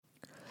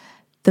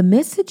The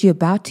message you're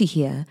about to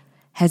hear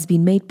has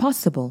been made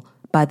possible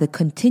by the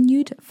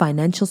continued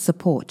financial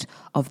support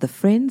of the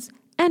friends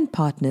and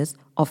partners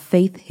of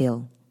Faith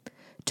Hill.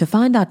 To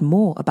find out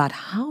more about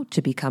how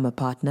to become a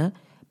partner,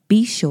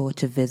 be sure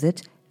to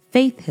visit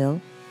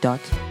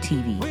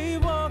faithhill.tv. We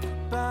walk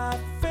by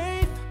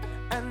faith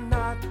and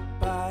not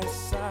by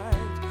sight.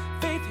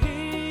 Faith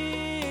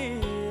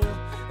Hill,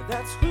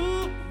 that's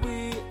who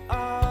we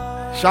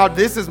are. Shout,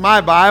 this is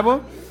my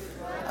Bible.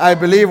 I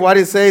believe what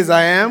it says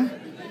I am.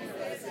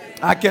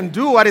 I can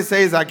do what it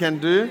says I can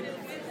do.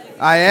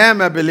 I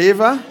am a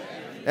believer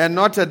and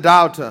not a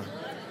doubter.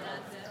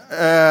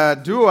 A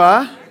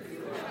doer,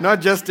 not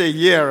just a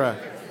hearer.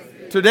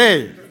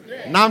 Today,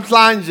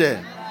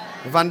 namhlanje,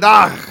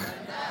 vandag,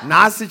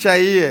 nasi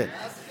chaiye.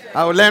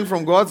 I will learn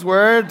from God's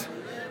word,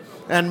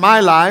 and my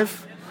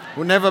life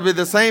will never be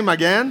the same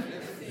again,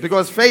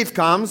 because faith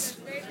comes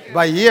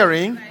by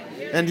hearing,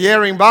 and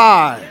hearing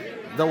by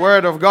the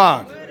word of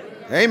God.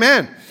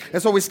 Amen.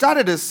 And so we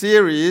started a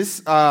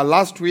series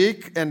last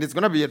week, and it's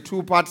going to be a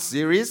two-part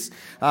series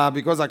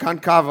because I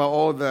can't cover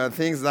all the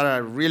things that I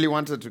really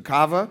wanted to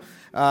cover,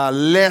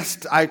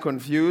 lest I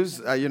confuse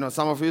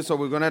some of you. So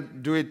we're going to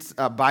do it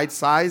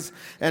bite-size.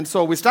 And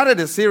so we started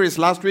a series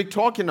last week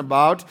talking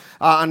about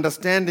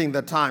understanding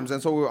the times.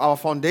 And so our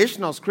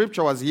foundational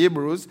scripture was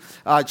Hebrews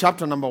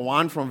chapter number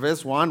 1 from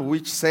verse 1,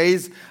 which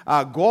says,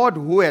 God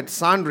who at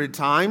sundry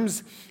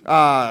times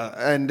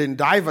and in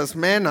diverse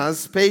manners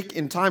spake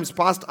in times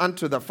past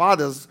unto the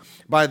fathers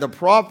by the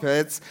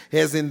prophets,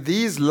 has in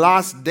these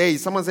last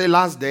days, someone say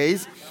last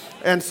days.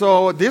 And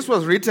so this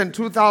was written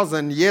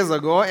 2,000 years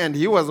ago, and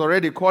he was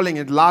already calling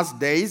it last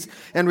days.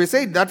 And we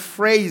say that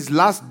phrase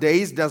last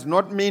days does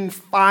not mean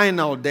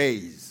final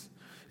days.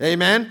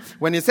 Amen.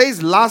 When he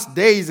says last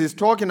days, he's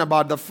talking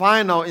about the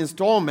final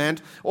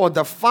installment or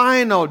the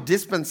final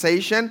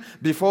dispensation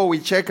before we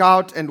check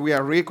out and we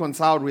are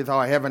reconciled with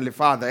our Heavenly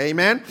Father.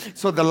 Amen.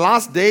 So the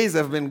last days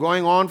have been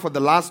going on for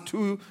the last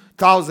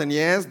 2,000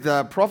 years.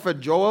 The prophet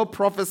Joel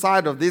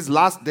prophesied of these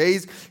last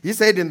days. He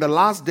said in the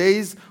last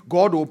days,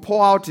 God will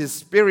pour out his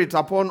spirit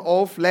upon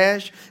all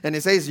flesh. And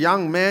he says,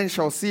 young men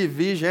shall see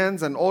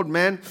visions and old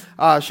men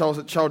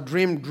shall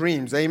dream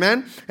dreams.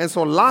 Amen. And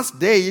so last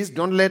days,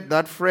 don't let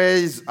that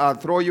phrase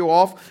throw you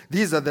off.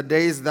 These are the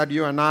days that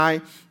you and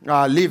I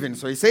live in.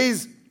 So he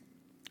says,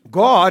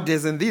 God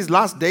is in these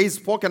last days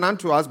spoken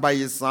unto us by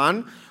his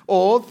Son,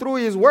 or through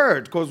his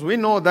word, because we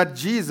know that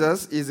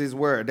Jesus is his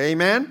word.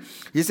 Amen.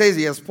 He says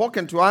he has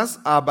spoken to us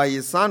by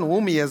his Son,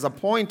 whom he has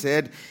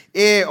appointed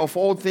heir of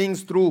all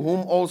things, through whom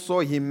also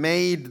he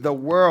made the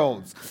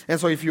worlds. And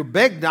so if you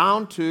back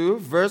down to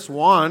verse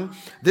 1,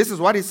 this is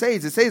what he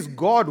says. It says,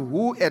 God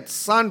who at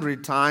sundry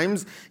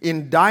times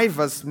in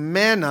diverse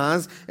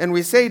manners, and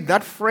we say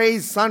that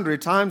phrase sundry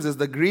times is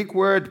the Greek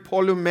word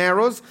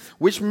polymeros,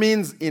 which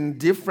means in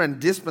different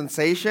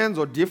dispensations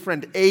or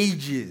different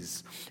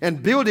ages.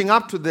 And building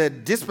up to the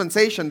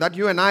dispensation that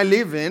you and I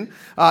live in,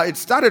 it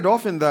started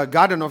off in the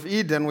Garden of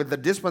Eden with the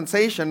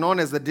dispensation known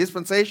as the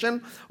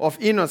dispensation of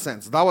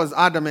innocence. That was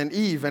Adam and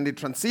Eve, and it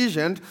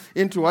transitioned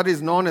into what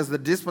is known as the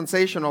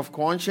dispensation of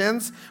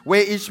conscience,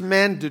 where each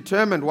man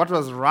determined what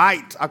was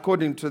right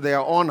according to their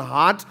own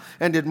heart,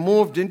 and it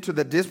moved into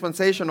the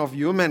dispensation of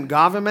human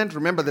government.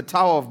 Remember the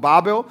Tower of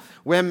Babel,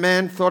 where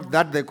men thought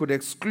that they could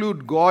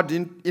exclude God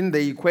in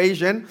the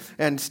equation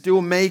and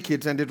still make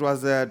it, and it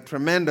was a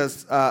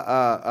tremendous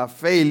a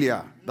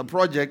failure. The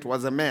project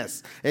was a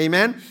mess.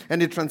 Amen.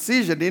 And it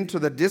transitioned into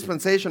the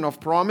dispensation of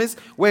promise,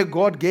 where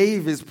God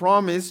gave his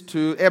promise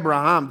to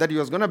Abraham that he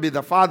was going to be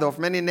the father of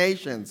many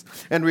nations.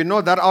 And we know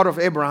that out of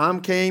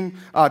Abraham came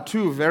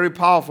two very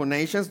powerful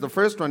nations. The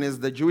first one is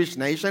the Jewish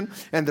nation,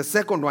 and the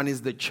second one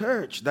is the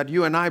church that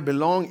you and I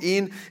belong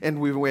in and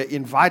we were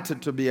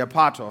invited to be a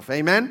part of.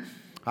 Amen.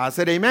 I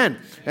said amen.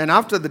 And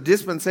after the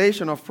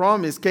dispensation of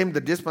promise came the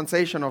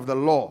dispensation of the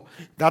law.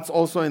 That's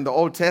also in the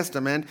Old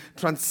Testament,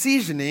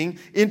 transitioning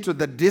into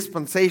the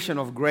dispensation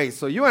of grace.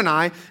 So you and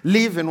I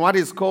live in what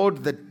is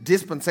called the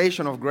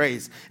dispensation of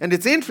grace. And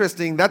it's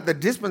interesting that the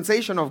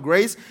dispensation of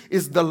grace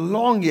is the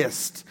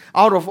longest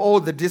out of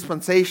all the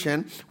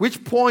dispensation,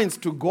 which points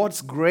to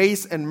God's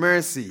grace and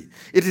mercy.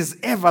 It is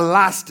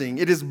everlasting.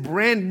 It is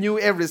brand new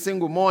every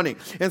single morning.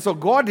 And so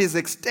God is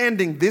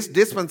extending this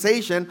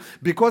dispensation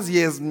because he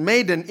has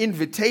made an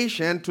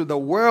invitation to the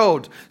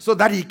world so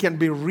that he can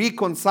be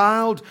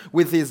reconciled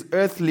with his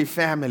earthly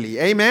family.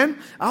 Amen.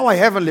 Our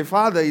Heavenly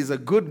Father is a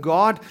good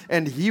God,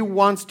 and he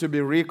wants to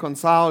be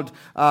reconciled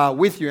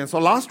with you. And so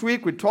last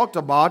week we talked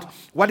about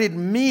what it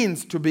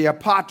means to be a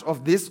part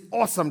of this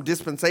awesome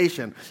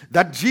dispensation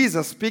that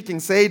Jesus speaking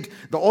said,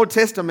 the Old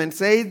Testament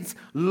saints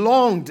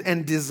longed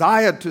and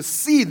desired to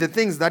see the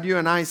things that you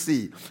and I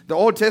see. The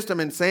Old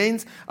Testament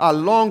saints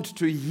longed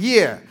to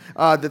hear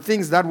the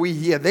things that we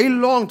hear. They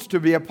longed to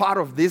be a part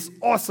of this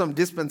awesome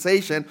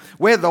dispensation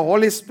where the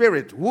Holy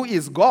Spirit, who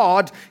is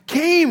God,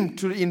 came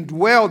to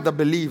indwell the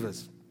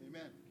believers.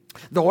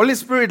 The Holy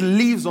Spirit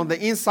lives on the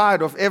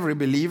inside of every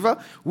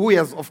believer who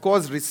has, of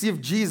course,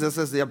 received Jesus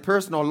as their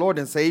personal Lord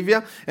and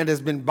Savior and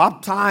has been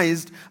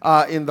baptized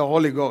in the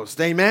Holy Ghost.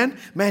 Amen?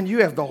 Man,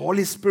 you have the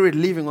Holy Spirit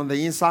living on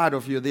the inside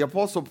of you. The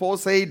Apostle Paul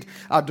said,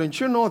 don't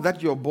you know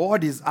that your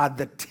bodies are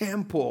the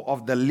temple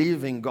of the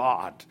living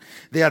God?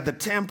 They are the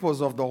temples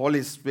of the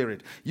Holy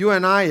Spirit. You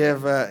and I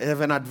have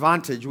an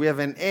advantage. We have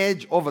an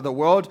edge over the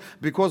world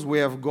because we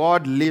have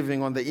God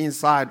living on the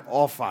inside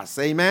of us.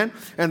 Amen?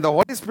 And the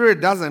Holy Spirit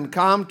doesn't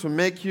come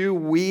to make you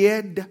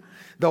weird.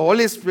 The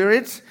Holy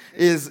Spirit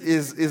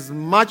is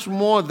much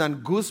more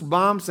than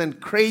goosebumps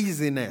and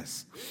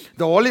craziness.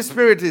 The Holy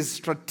Spirit is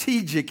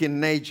strategic in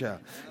nature.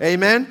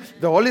 Amen?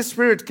 The Holy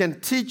Spirit can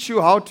teach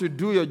you how to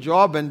do your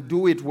job and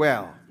do it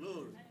well.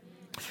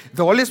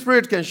 The Holy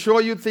Spirit can show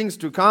you things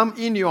to come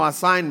in your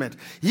assignment.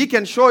 He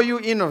can show you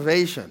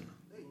innovation.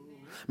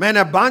 Man,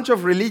 a bunch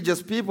of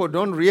religious people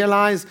don't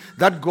realize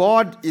that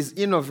God is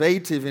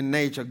innovative in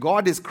nature.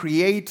 God is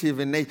creative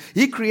in nature.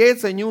 He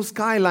creates a new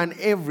skyline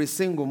every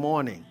single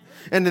morning.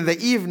 And in the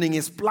evening,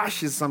 he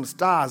splashes some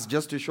stars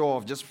just to show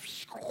off.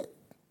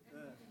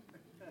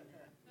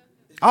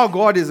 Our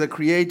God is a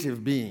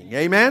creative being.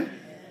 Amen?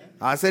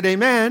 I said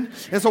amen.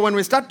 And so when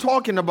we start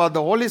talking about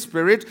the Holy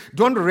Spirit,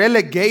 don't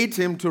relegate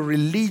him to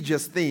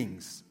religious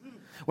things.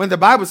 When the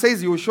Bible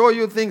says he will show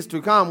you things to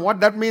come,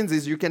 what that means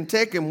is you can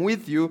take him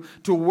with you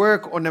to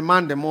work on a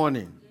Monday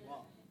morning.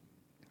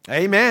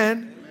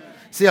 Amen.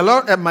 See,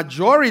 a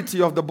majority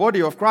of the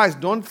body of Christ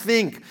don't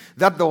think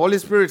that the Holy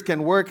Spirit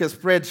can work a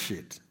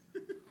spreadsheet.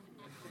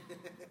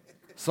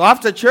 So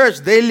after church,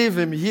 they leave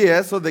him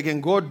here so they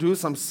can go do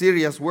some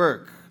serious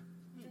work.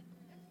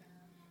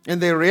 And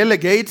they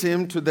relegate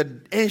him to the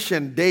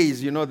ancient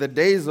days, the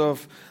days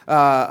of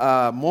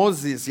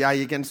Moses. Yeah,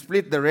 he can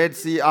split the Red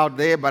Sea out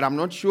there, but I'm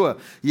not sure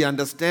he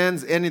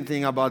understands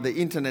anything about the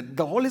internet.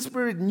 The Holy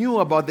Spirit knew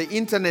about the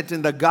internet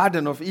in the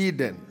Garden of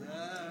Eden.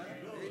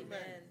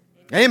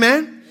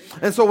 Amen.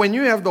 And so when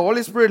you have the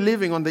Holy Spirit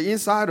living on the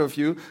inside of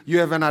you, you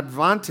have an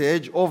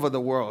advantage over the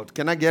world.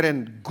 Can I get a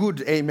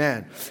good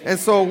amen? And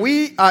so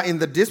we are in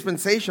the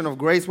dispensation of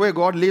grace where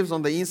God lives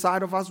on the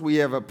inside of us. We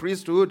have a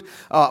priesthood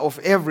of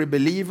every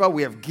believer.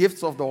 We have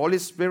gifts of the Holy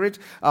Spirit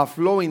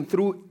flowing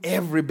through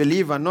every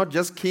believer, not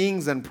just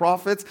kings and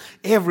prophets.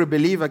 Every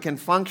believer can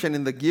function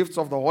in the gifts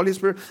of the Holy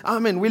Spirit. I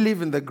mean, we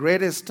live in the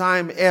greatest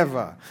time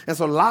ever. And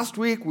so last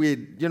week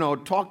we,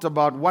 talked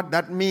about what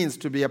that means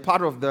to be a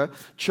part of the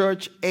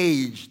church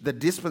age, the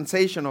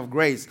dispensation of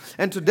grace.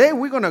 And today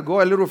we're going to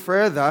go a little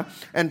further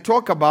and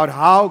talk about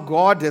how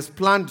God has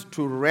planned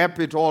to wrap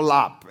it all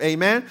up.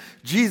 Amen?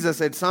 Jesus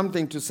had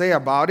something to say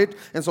about it.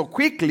 And so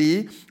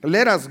quickly,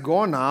 let us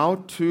go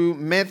now to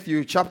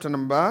Matthew chapter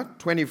number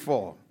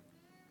 24.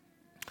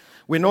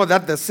 We know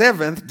that the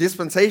seventh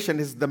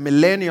dispensation is the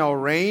millennial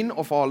reign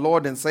of our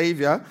Lord and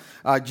Savior,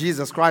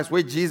 Jesus Christ,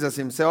 where Jesus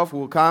himself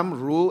will come,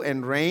 rule,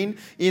 and reign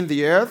in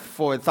the earth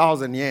for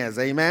 1,000 years.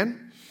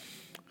 Amen?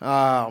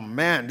 Oh,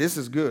 man, this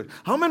is good.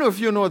 How many of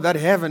you know that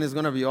heaven is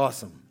going to be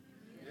awesome?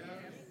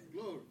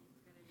 Yes.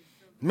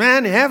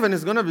 Man, heaven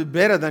is going to be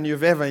better than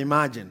you've ever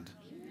imagined.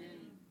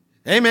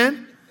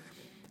 Amen?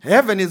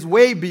 Heaven is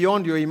way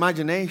beyond your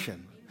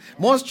imagination.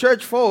 Most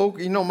church folk,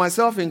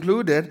 myself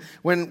included,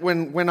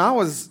 when I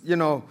was,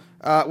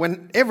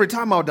 when every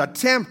time I would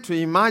attempt to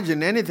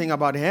imagine anything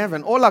about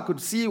heaven, all I could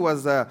see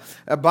was a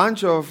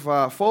bunch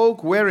of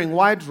folk wearing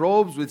white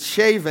robes with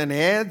shaven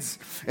heads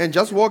and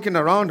just walking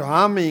around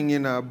humming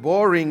in a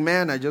boring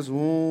manner, just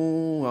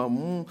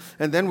and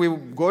then we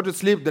go to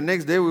sleep. The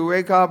next day we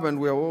wake up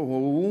and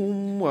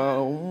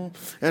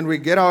and we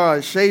get our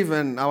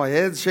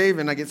heads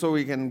shaven again so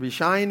we can be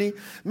shiny.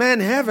 Man,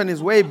 heaven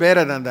is way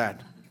better than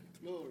that.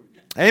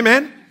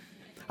 Amen.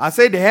 I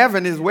said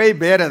heaven is way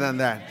better than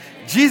that.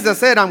 Jesus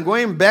said, I'm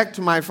going back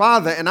to my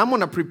Father and I'm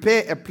going to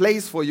prepare a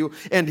place for you.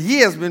 And he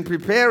has been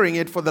preparing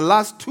it for the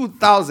last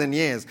 2,000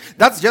 years.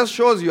 That just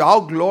shows you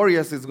how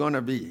glorious it's going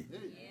to be.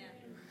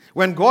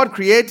 When God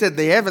created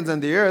the heavens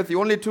and the earth, it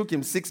only took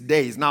him 6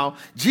 days. Now,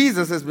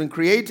 Jesus has been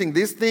creating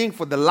this thing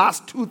for the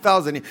last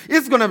 2,000 years.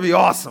 It's going to be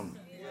awesome.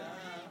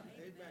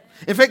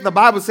 In fact, the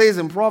Bible says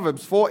in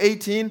Proverbs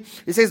 4:18,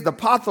 it says the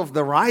path of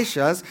the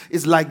righteous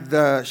is like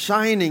the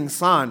shining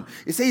sun.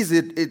 It says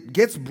it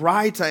gets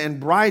brighter and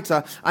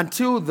brighter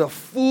until the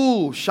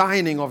full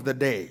shining of the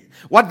day.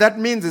 What that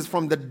means is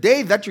from the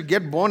day that you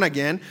get born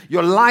again,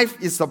 your life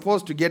is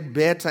supposed to get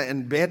better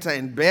and better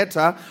and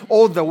better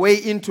all the way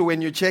into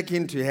when you check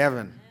into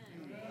heaven.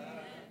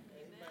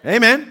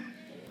 Amen?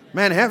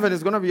 Man, heaven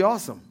is going to be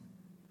awesome.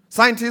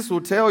 Scientists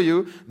will tell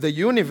you the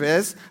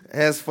universe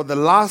has, for the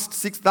last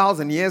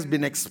 6,000 years,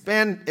 been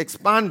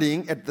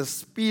expanding at the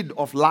speed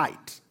of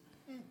light.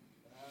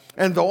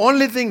 And the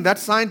only thing that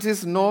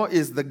scientists know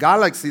is the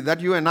galaxy that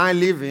you and I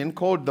live in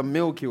called the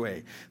Milky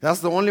Way. That's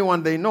the only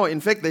one they know.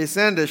 In fact, they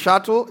sent a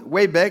shuttle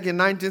way back in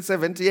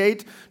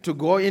 1978 to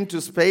go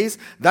into space.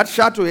 That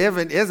shuttle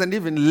hasn't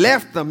even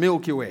left the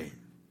Milky Way.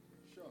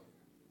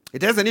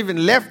 It hasn't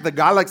even left the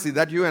galaxy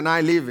that you and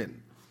I live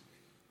in.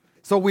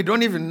 So we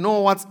don't even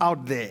know what's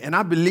out there. And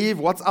I believe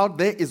what's out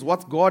there is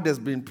what God has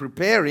been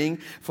preparing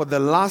for the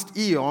last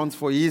eons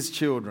for his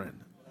children.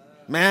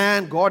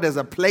 Man, God has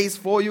a place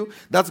for you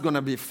that's going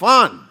to be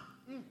fun.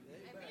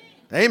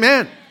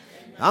 Amen.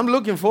 I'm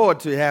looking forward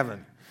to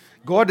heaven.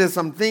 God has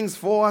some things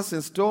for us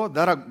in store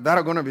that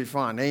are going to be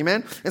fun.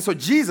 Amen. And so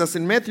Jesus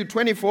in Matthew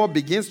 24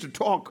 begins to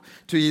talk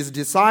to his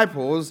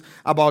disciples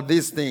about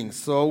these things.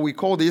 So we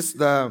call this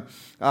the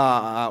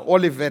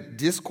Olivet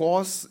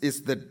Discourse.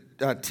 It's the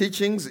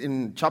teachings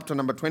in chapter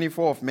number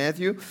 24 of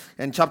Matthew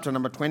and chapter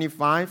number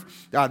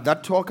 25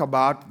 that talk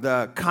about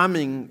the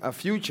coming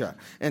future.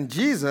 And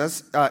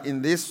Jesus,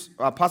 in this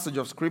passage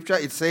of scripture,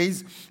 it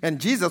says, "And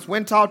Jesus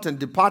went out and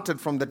departed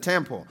from the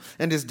temple,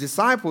 and his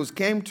disciples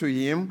came to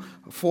him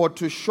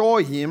to show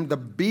him the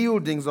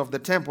buildings of the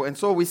temple." And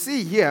so we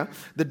see here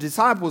the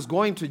disciples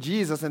going to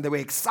Jesus, and they were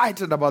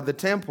excited about the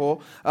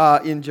temple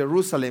in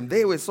Jerusalem.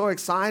 They were so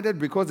excited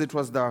because it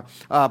was the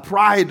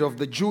pride of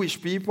the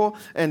Jewish people,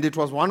 and it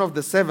was one of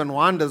the 7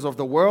 wonders of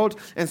the world.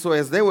 And so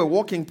as they were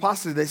walking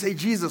past it, they say,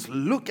 "Jesus,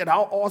 look at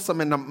how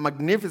awesome and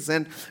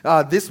magnificent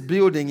this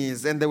building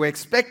is." And they were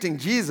expecting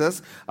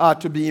Jesus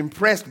to be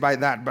impressed by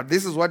that. But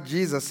this is what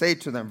Jesus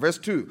said to them. Verse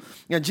 2.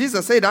 "And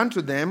Jesus said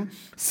unto them,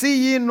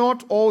 See ye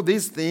not all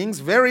these things?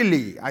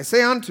 Verily, I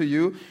say unto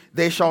you,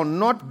 there shall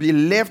not be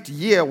left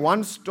here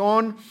one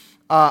stone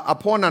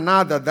upon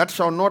another that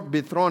shall not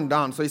be thrown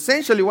down." So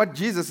essentially what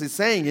Jesus is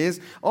saying is,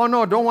 oh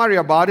no, don't worry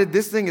about it.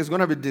 This thing is going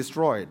to be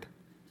destroyed.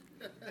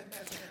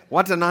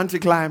 What an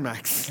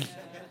anticlimax.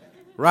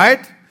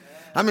 Right?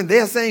 I mean, they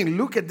are saying,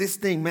 look at this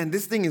thing, man.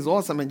 This thing is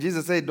awesome. And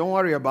Jesus said, don't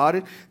worry about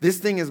it. This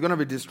thing is going to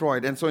be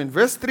destroyed. And so in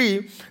verse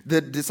 3, the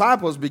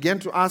disciples began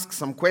to ask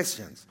some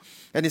questions.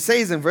 And it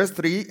says in verse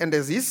 3, "And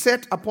as he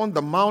sat upon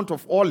the Mount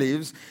of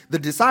Olives, the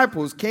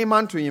disciples came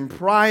unto him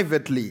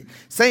privately,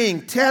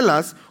 saying, Tell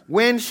us,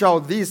 when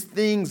shall these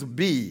things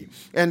be?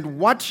 And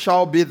what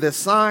shall be the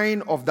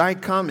sign of thy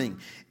coming?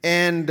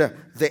 And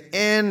the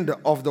end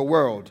of the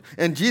world?"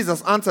 And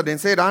Jesus answered and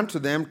said unto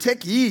them,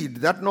 "Take heed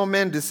that no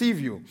man deceive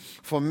you.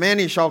 For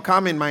many shall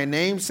come in my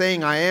name,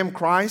 saying, I am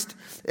Christ,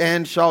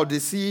 and shall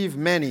deceive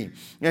many.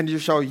 And you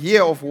shall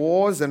hear of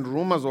wars and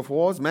rumors of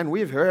wars." Man,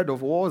 we've heard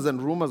of wars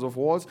and rumors of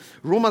wars.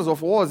 Rumors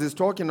of wars is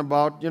talking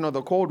about,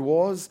 the Cold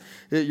Wars,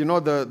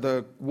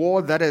 the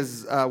war that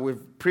is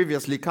we've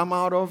previously come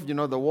out of,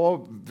 the war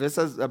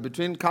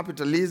between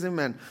capitalism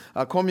and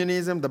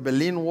communism, the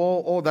Berlin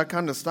Wall, all that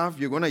kind of stuff.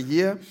 You're going to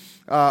hear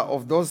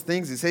of those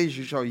things. He says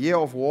you shall hear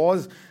of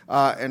wars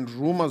and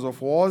rumors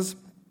of wars.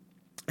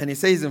 And he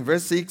says in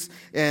verse 6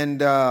 and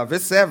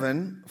verse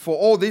 7, "For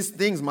all these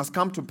things must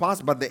come to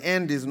pass, but the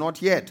end is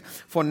not yet.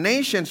 For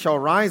nation shall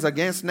rise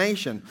against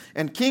nation,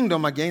 and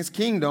kingdom against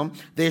kingdom.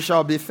 There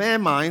shall be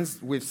famines."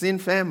 We've seen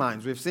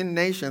famines. We've seen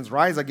nations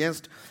rise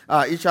against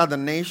each other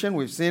nation.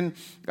 We've seen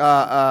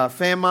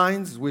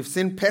famines. We've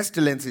seen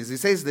pestilences. He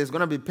says there's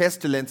going to be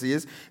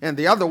pestilences. And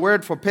the other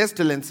word for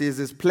pestilences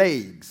is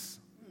plagues.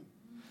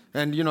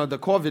 And, the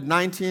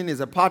COVID-19 is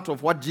a part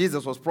of what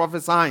Jesus was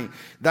prophesying,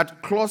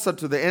 that closer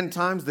to the end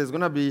times, there's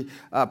going to be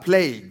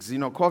plagues,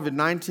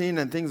 COVID-19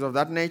 and things of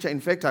that nature.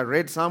 In fact, I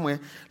read somewhere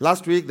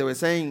last week, they were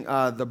saying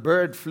the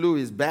bird flu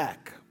is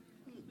back.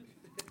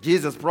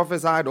 Jesus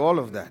prophesied all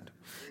of that.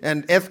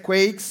 And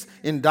earthquakes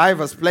in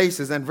diverse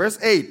places. And verse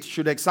 8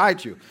 should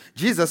excite you.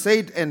 Jesus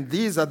said, "And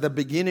these are the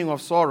beginning of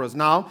sorrows."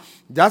 Now,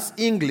 that's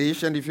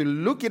English, and if you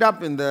look it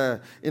up in the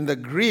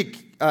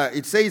Greek,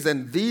 it says,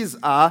 "And these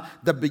are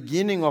the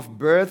beginning of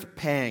birth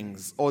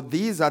pangs," or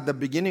 "These are the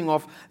beginning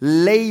of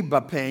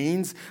labor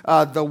pains."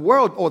 The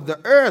world or the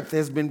earth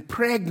has been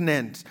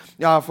pregnant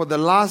for the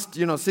last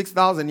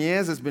 6,000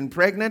 years. It's been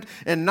pregnant,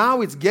 and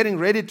now it's getting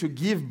ready to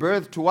give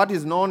birth to what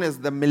is known as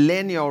the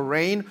millennial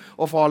reign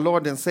of our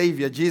Lord and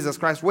Savior Jesus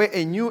Christ, where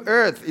a new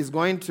earth is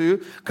going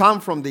to come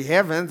from the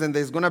heavens, and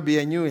there's going to be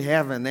a new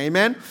heaven.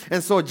 Amen.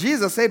 And so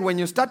Jesus said, when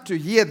you start to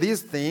hear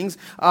these things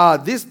are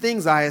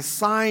a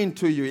sign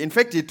to you. In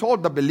fact, he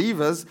told the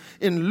believers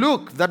in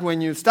Luke that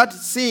when you start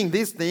seeing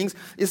these things,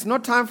 it's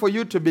not time for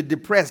you to be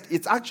depressed.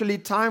 It's actually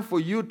time for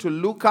you to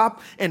look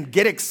up and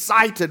get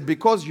excited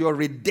because your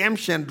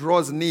redemption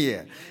draws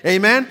near.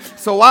 Amen.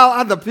 So while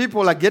other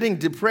people are getting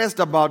depressed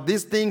about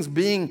these things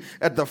being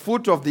at the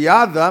foot of the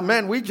other,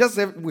 man, we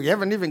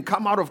haven't even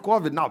come out of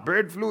COVID. Now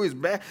bird flu is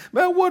bad.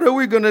 Man, what are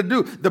we going to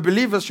do? The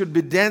believers should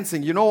be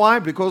dancing. You know why?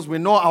 Because we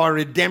know our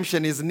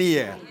redemption is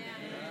near.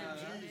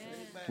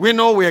 We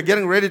know we are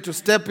getting ready to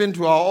step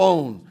into our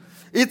own.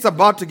 It's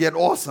about to get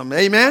awesome.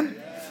 Amen?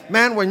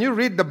 Man, when you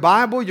read the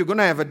Bible, you're going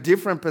to have a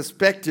different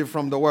perspective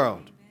from the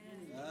world.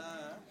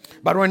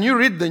 But when you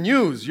read the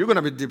news, you're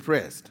going to be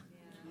depressed.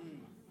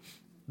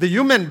 The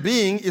human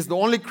being is the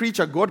only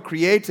creature God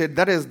created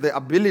that has the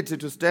ability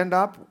to stand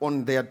up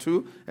on their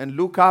two and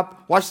look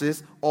up, watch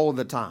this, all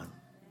the time.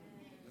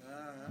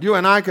 You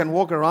and I can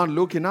walk around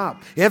looking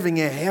up,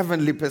 having a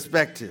heavenly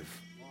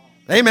perspective.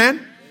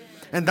 Amen?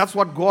 And that's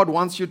what God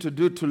wants you to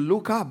do, to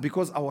look up,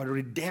 because our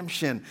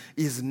redemption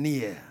is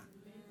near.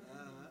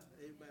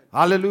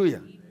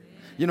 Hallelujah.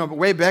 You know,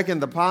 way back in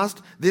the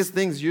past, these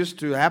things used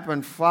to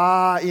happen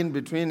far in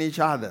between each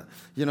other.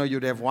 You know,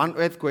 you'd have one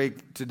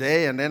earthquake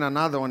today and then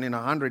another one in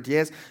 100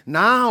 years.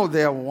 Now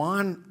they're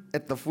one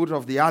at the foot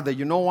of the other.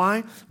 You know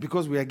why?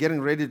 Because we are getting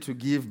ready to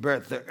give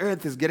birth. The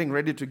earth is getting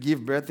ready to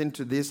give birth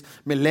into this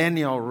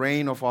millennial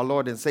reign of our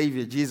Lord and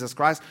Savior Jesus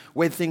Christ,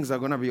 where things are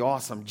going to be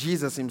awesome.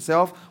 Jesus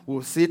himself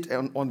will sit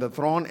on the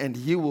throne, and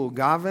he will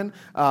govern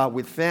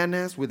with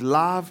fairness, with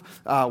love,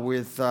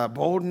 with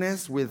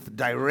boldness, with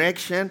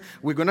direction.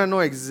 We're going to know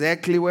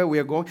exactly where we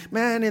are going.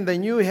 Man, in the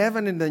new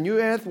heaven, in the new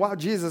earth, while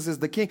Jesus is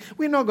the king,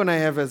 we're not going to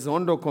have a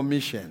Zondo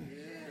commission.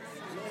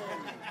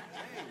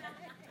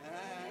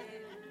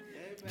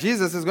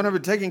 Jesus is going to be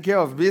taking care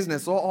of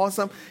business so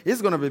awesome.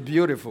 It's going to be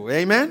beautiful.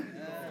 Amen?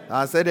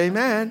 I said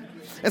amen.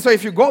 And so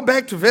if you go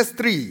back to verse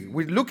 3,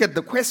 we look at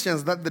the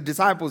questions that the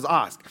disciples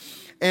asked.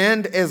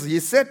 And as he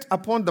sat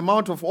upon the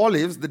Mount of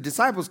Olives, the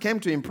disciples came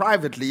to him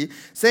privately,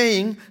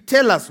 saying,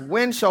 "Tell us,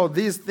 when shall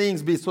these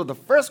things be?" So the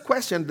first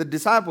question the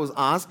disciples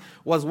asked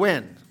was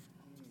when?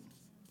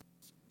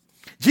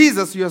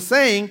 Jesus, you're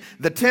saying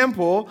the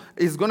temple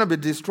is going to be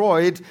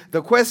destroyed.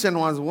 The question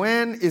was,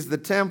 when is the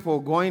temple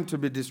going to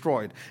be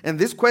destroyed? And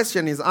this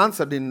question is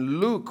answered in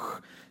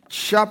Luke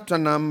chapter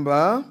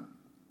number,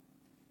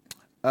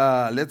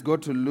 let's go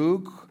to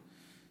Luke.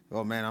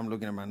 Oh man, I'm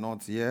looking at my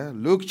notes here.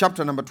 Luke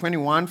chapter number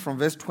 21 from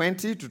verse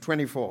 20 to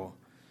 24.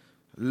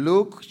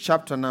 Luke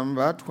chapter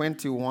number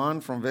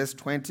 21 from verse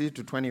 20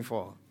 to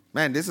 24.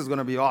 Man, this is going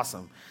to be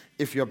awesome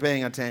if you're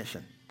paying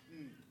attention.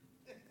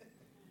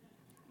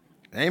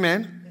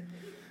 Amen.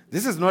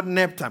 This is not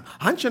nap time.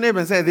 Hunch your neighbor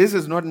and say, this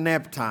is not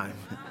nap time.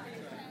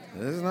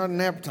 This is not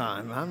nap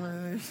time.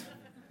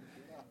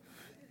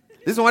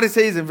 This is what it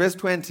says in verse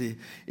 20.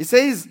 It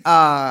says,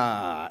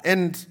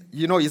 and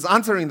you know, he's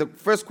answering the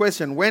first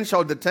question, when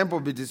shall the temple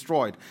be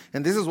destroyed?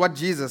 And this is what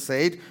Jesus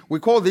said.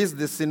 We call these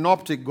the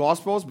synoptic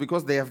gospels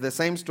because they have the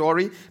same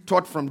story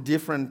taught from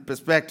different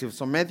perspectives.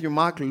 So Matthew,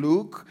 Mark,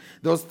 Luke,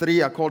 those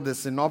three are called the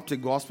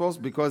synoptic gospels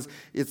because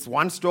it's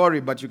one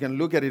story, but you can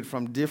look at it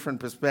from different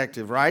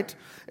perspective, right?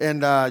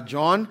 And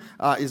John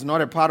is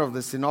not a part of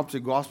the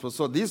synoptic gospel.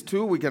 So these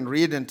two we can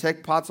read and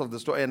take parts of the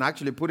story and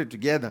actually put it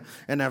together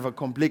and have a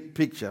complete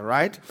picture,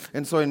 right?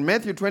 And so in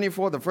Matthew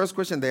 24, the first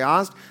question they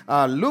asked,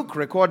 Luke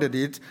recorded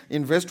it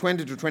in verse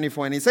 20 to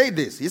 24, and he said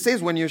this. He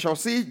says, "When you shall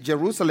see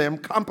Jerusalem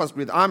compassed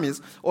with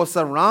armies or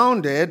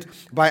surrounded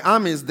by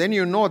armies, then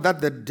you know that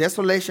the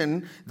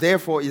desolation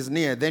therefore is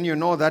near." Then you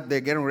know that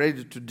they're getting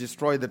ready to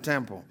destroy the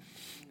temple.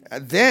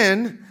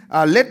 Then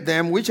let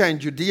them which are in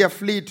Judea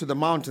flee to the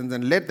mountains,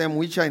 and let them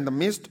which are in the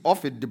midst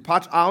of it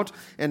depart out,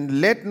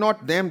 and let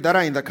not them that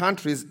are in the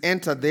countries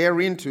enter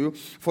thereinto,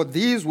 for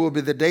these will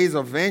be the days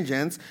of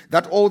vengeance,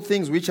 that all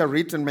things which are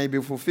written may be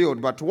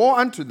fulfilled. But woe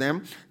unto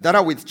them that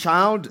are with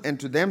child, and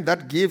to them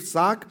that give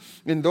suck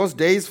in those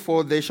days,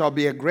 for there shall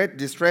be a great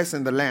distress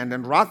in the land,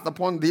 and wrath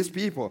upon these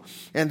people,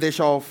 and they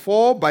shall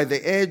fall by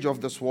the edge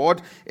of the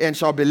sword, and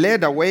shall be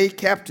led away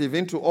captive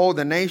into all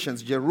the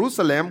nations.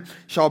 Jerusalem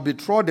shall be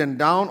trodden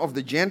down of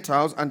the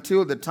Gentiles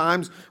until the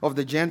times of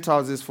the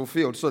Gentiles is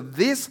fulfilled. So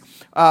this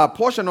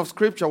portion of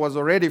scripture was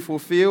already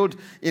fulfilled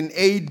in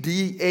AD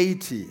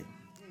 80.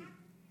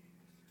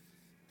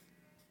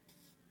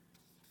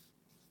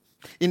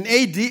 In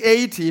AD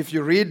 80, if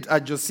you read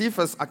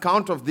Josephus'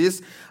 account of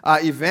this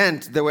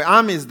event, there were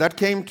armies that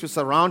came to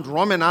surround,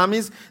 Roman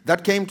armies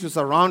that came to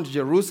surround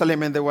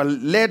Jerusalem, and they were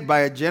led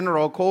by a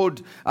general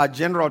called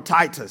General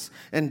Titus.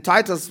 And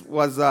Titus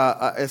was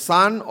a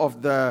son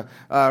of the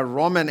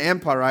Roman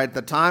emperor at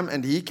the time,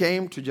 and he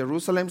came to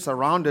Jerusalem,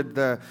 surrounded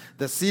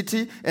the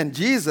city, and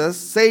Jesus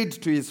said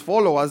to his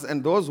followers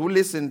and those who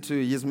listened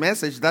to his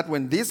message that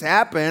when this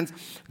happens,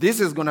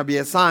 this is going to be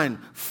a sign.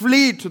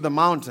 Flee to the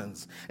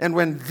mountains. And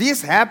when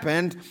this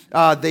happened,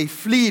 they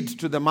fled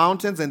to the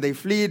mountains and they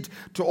fled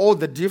to all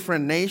the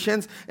different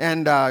nations.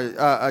 And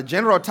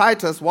General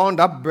Titus wound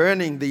up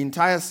burning the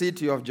entire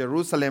city of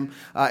Jerusalem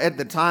at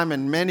the time,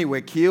 and many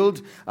were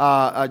killed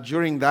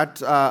during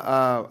that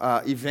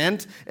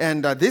event.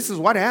 And this is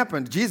what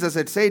happened. Jesus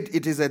had said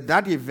it is at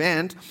that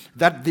event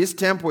that this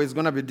temple is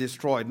going to be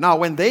destroyed. Now,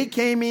 when they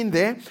came in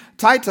there,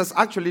 Titus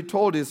actually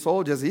told his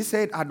soldiers, he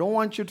said, "I don't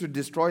want you to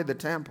destroy the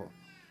temple."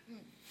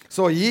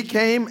 So he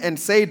came and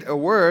said a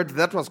word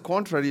that was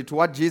contrary to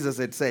what Jesus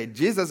had said.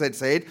 Jesus had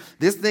said,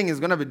 this thing is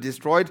going to be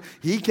destroyed.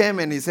 He came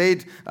and he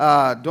said,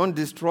 don't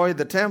destroy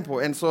the temple.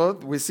 And so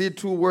we see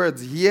two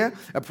words here,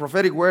 a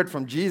prophetic word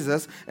from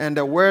Jesus and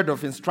a word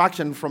of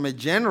instruction from a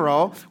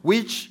general,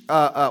 which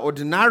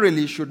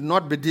ordinarily should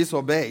not be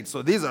disobeyed.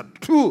 So these are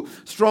two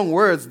strong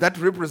words that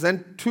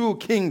represent two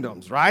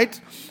kingdoms, right?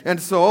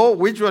 And so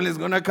which one is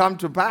going to come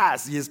to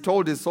pass? He's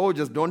told his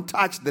soldiers, don't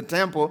touch the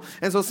temple.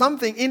 And so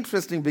something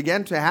interesting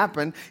began to happen,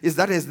 is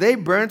that as they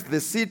burnt the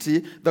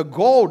city, the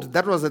gold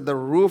that was at the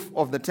roof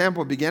of the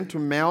temple began to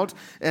melt,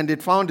 and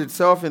it found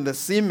itself in the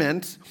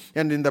cement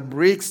and in the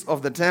bricks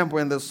of the temple.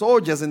 And the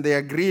soldiers, and they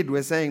agreed,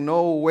 were saying,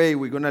 no way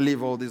we're going to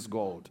leave all this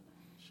gold.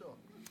 Sure.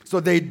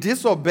 So they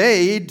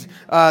disobeyed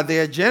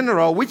their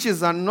general, which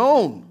is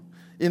unknown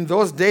in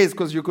those days,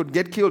 because you could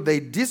get killed, they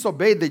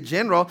disobeyed the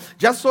general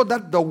just so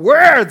that the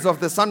words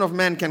of the Son of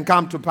Man can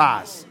come to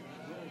pass.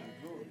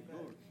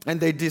 And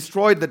they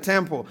destroyed the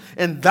temple.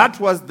 And that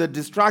was the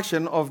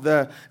destruction of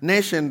the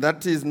nation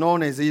that is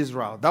known as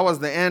Israel. That was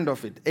the end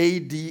of it,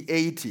 AD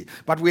 80.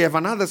 But we have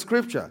another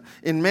scripture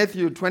in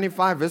Matthew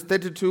 25, verse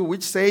 32,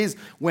 which says,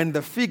 when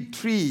the fig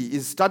tree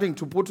is starting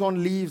to put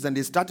on leaves and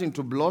is starting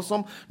to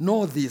blossom,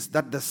 know this,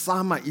 that the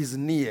summer is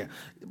near.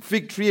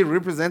 Fig tree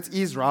represents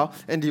Israel,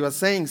 and he was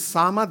saying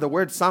summer. The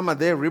word summer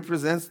there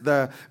represents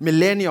the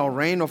millennial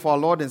reign of our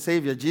Lord and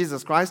Savior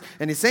Jesus Christ.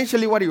 And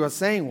essentially what he was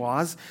saying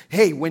was,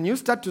 hey, when you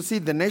start to see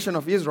the nation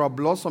of Israel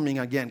blossoming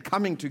again,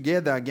 coming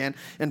together again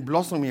and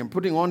blossoming and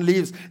putting on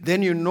leaves,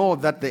 then you know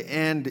that the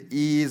end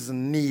is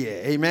near.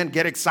 Amen.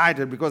 Get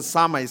excited because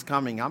summer is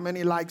coming. How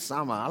many like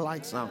summer? I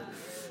like summer.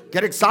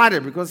 Get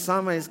excited because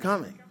summer is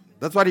coming.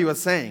 That's what he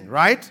was saying,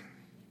 right?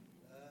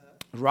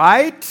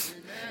 Right?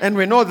 And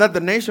we know that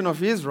the nation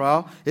of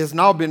Israel has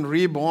now been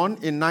reborn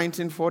in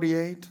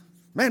 1948.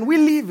 Man, we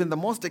live in the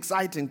most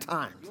exciting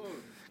times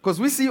because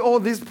we see all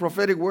these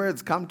prophetic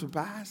words come to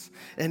pass.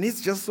 And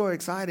it's just so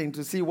exciting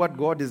to see what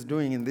God is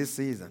doing in this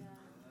season.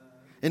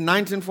 In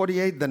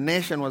 1948, the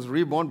nation was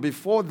reborn.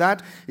 Before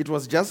that, it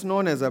was just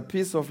known as a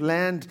piece of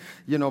land,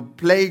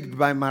 plagued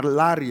by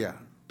malaria,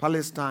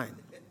 Palestine.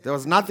 There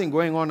was nothing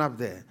going on up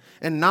there.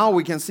 And now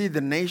we can see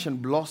the nation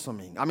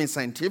blossoming. I mean,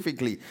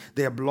 scientifically,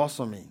 they are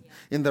blossoming.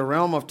 In the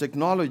realm of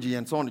technology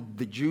and so on,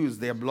 the Jews,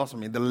 they are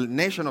blossoming. The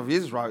nation of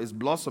Israel is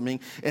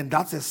blossoming. And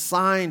that's a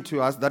sign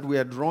to us that we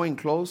are drawing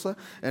closer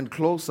and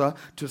closer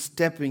to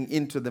stepping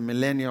into the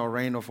millennial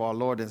reign of our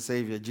Lord and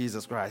Savior,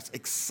 Jesus Christ.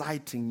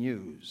 Exciting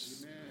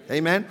news.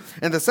 Amen.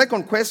 And the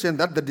second question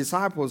that the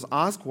disciples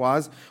asked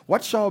was,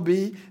 what shall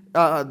be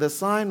the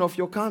sign of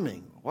your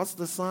coming? What's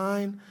the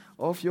sign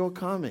of your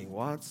coming?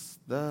 What's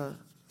the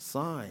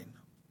sign?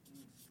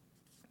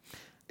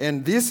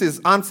 And this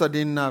is answered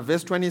in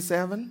verse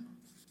 27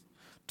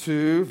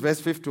 to verse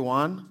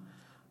 51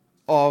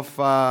 of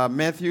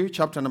Matthew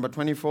chapter number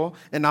 24.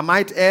 And I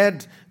might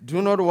add,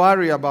 do not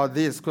worry about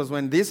this, because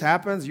when this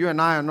happens, you and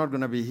I are not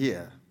going to be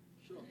here.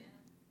 Sure.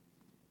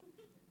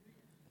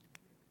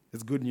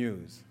 It's good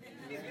news.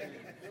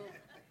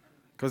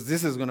 Because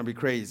this is going to be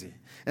crazy.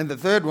 And the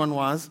third one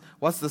was,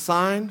 what's the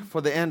sign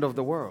for the end of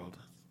the world?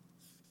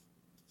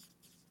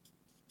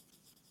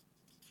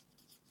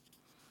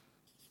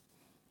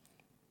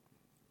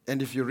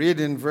 And if you read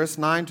in verse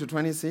 9 to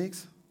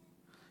 26,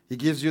 he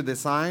gives you the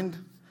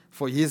sign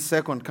for his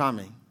second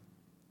coming.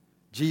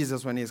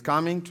 Jesus, when he's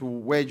coming to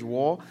wage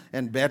war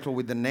and battle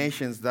with the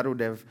nations that would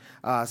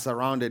have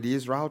surrounded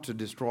Israel to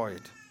destroy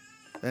it.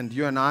 And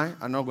you and I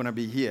are not going to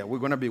be here. We're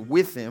going to be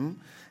with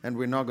him, and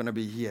we're not going to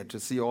be here to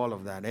see all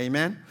of that.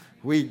 Amen?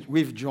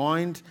 We've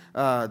joined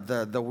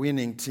the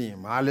winning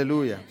team.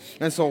 Hallelujah.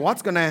 And so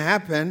what's going to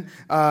happen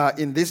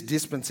in this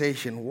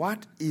dispensation?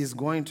 What is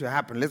going to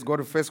happen? Let's go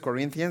to 1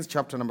 Corinthians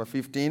chapter number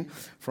 15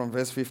 from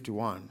verse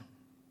 51.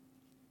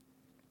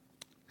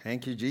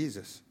 Thank you,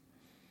 Jesus.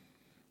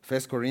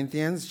 1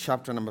 Corinthians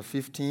chapter number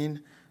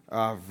 15,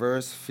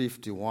 verse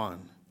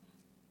 51.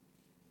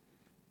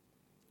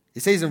 He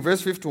says in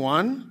verse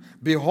 51,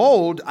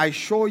 behold, I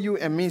show you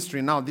a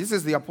mystery. Now, this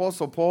is the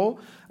Apostle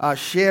Paul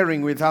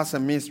sharing with us a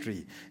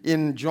mystery.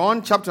 In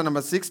John chapter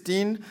number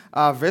 16,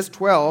 verse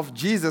 12,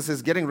 Jesus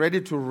is getting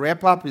ready to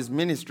wrap up his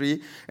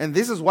ministry. And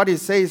this is what he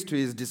says to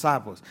his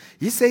disciples.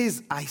 He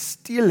says, I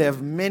still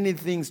have many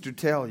things to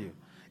tell you.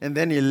 And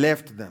then he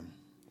left them.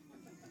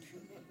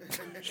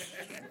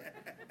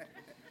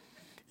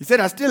 He said,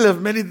 I still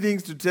have many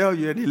things to tell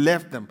you, and he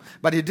left them.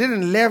 But he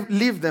didn't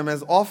leave them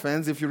as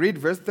orphans. If you read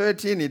verse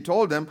 13, he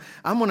told them,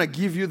 I'm going to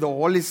give you the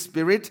Holy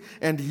Spirit,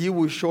 and he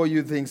will show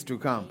you things to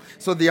come.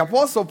 So the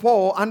Apostle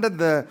Paul, under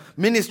the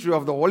ministry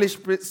of the Holy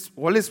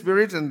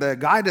Spirit and the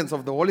guidance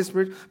of the Holy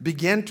Spirit,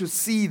 began to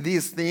see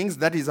these things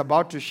that he's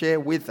about to share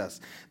with us.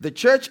 The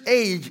church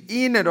age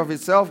in and of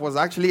itself was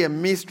actually a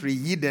mystery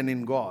hidden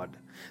in God.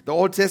 The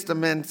Old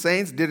Testament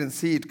saints didn't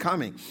see it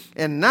coming.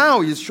 And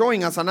now he's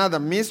showing us another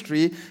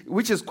mystery,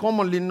 which is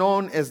commonly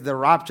known as the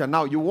rapture.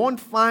 Now, you won't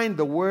find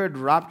the word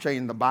rapture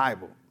in the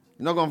Bible.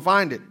 You're not going to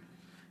find it.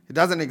 It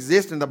doesn't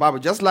exist in the Bible,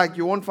 just like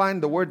you won't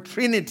find the word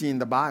Trinity in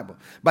the Bible.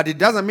 But it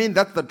doesn't mean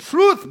that the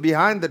truth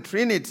behind the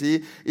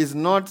Trinity is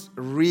not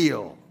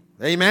real.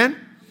 Amen?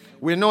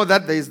 We know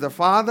that there is the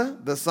Father,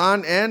 the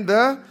Son, and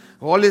the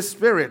Holy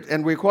Spirit.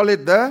 And we call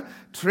it the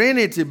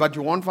Trinity, but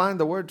you won't find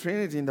the word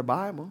Trinity in the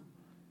Bible.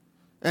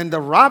 And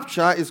the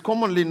rapture is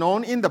commonly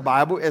known in the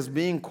Bible as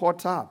being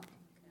caught up.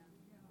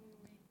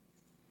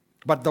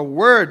 But the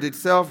word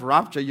itself,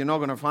 rapture, you're not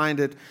going to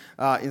find it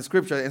in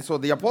Scripture. And so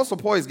the Apostle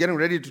Paul is getting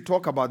ready to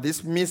talk about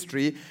this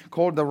mystery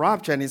called the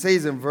rapture. And he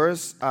says in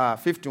verse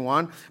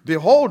 51,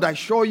 behold, I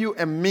show you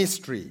a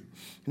mystery.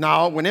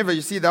 Now, whenever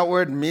you see that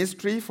word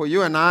mystery, for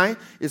you and I,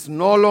 it's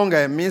no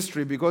longer a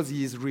mystery because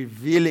he is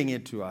revealing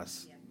it to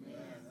us.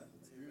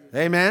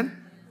 Amen?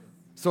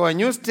 So a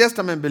New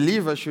Testament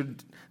believer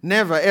should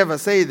never ever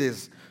say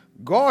this.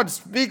 God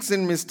speaks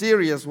in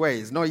mysterious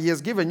ways. No, he has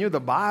given you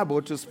the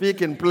Bible to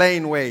speak in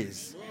plain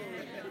ways.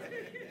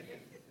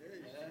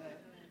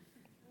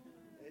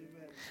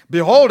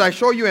 Behold, I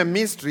show you a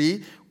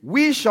mystery.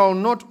 We shall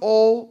not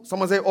all,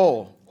 someone say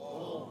all.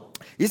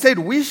 He said,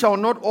 we shall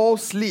not all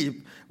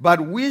sleep,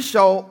 but we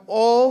shall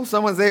all,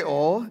 someone say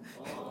all.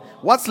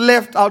 What's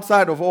left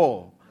outside of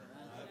all?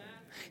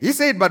 He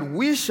said, but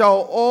we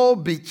shall all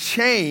be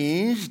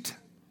changed.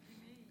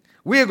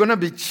 We are going to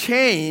be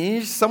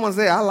changed. Someone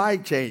say, I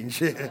like change.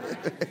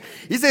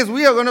 He says,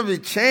 we are going to be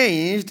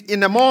changed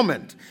in a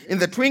moment, in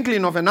the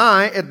twinkling of an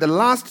eye, at the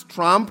last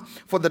trump.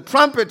 For the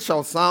trumpet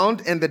shall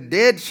sound, and the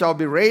dead shall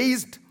be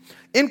raised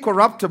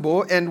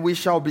incorruptible, and we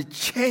shall be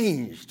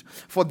changed.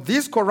 For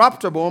this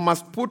corruptible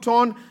must put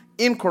on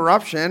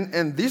incorruption,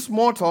 and this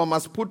mortal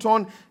must put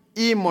on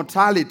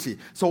immortality.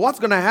 So what's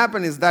going to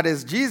happen is that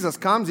as Jesus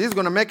comes, he's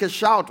going to make a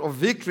shout of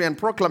victory and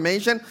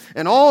proclamation,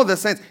 and all the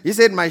saints, he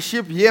said, my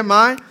sheep hear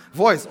my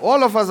voice.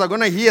 All of us are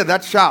going to hear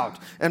that shout,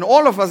 and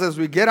all of us as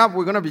we get up,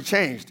 we're going to be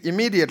changed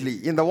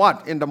immediately. In the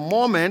what? In the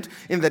moment,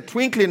 in the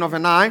twinkling of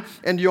an eye,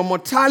 and your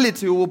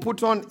mortality will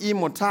put on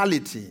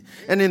immortality.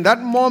 And in that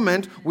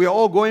moment, we are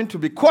all going to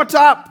be caught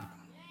up.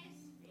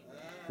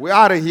 We're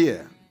out of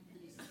here.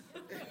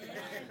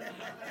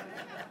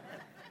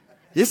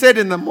 He said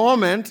in the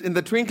moment, in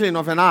the twinkling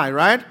of an eye,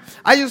 right?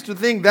 I used to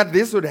think that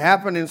this would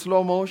happen in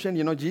slow motion.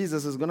 You know,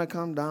 Jesus is going to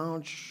come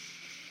down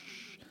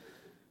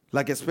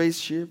like a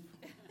spaceship.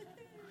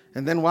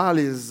 And then while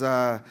he's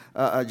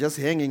just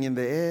hanging in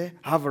the air,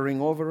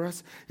 hovering over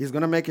us, he's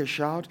going to make a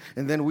shout.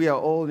 And then we are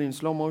all in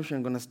slow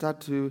motion going to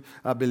start to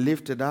be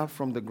lifted up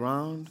from the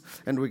ground.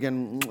 And we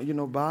can,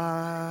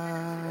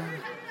 bye.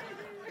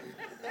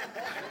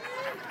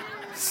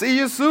 See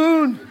you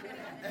soon.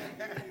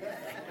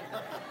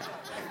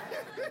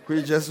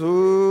 We just,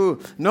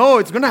 no,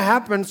 it's going to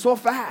happen so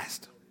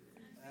fast.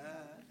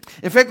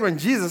 In fact, when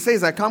Jesus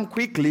says, I come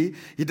quickly,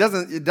 it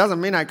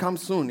doesn't mean I come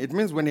soon. It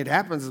means when it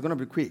happens, it's going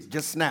to be quick.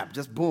 Just snap,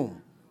 just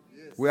boom.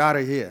 Yes. We're out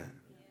of here.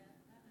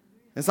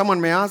 And someone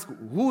may ask,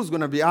 who's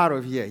going to be out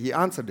of here? He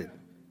answered it.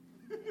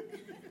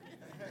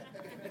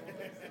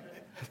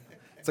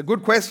 It's a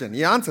good question.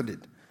 He answered it.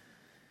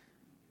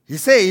 He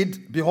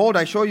said, behold,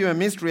 I show you a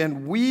mystery,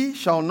 and we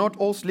shall not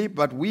all sleep,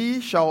 but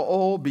we shall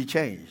all be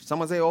changed.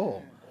 Someone say,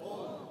 all.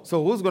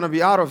 So who's going to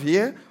be out of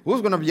here? Who's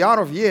going to be out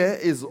of here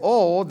is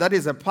all that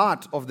is a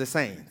part of the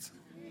saints.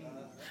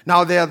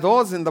 Now, there are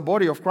those in the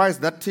body of Christ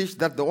that teach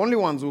that the only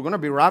ones who are going to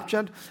be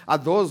raptured are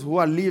those who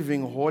are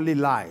living holy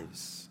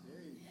lives.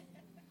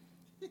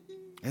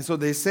 And so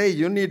they say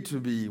you need to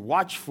be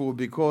watchful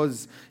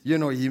because,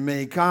 he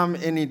may come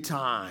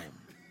anytime.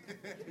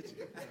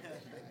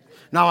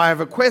 Now, I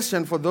have a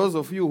question for those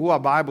of you who are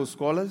Bible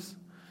scholars.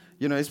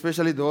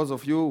 Especially those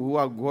of you who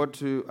are going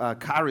to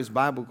Charis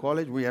Bible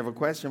College, we have a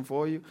question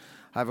for you.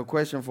 I have a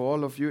question for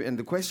all of you. And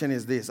the question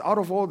is this. Out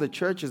of all the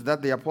churches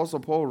that the Apostle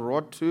Paul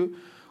wrote to,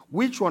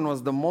 which one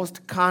was the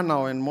most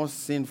carnal and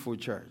most sinful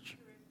church?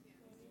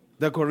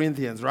 The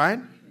Corinthians,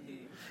 right?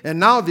 And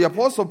now the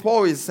Apostle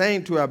Paul is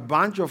saying to a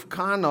bunch of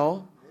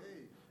carnal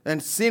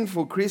and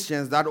sinful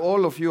Christians that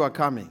all of you are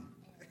coming.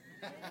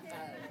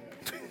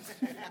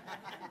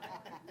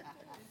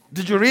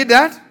 Did you read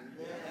that?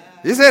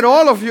 He said,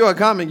 all of you are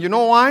coming. You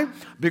know why?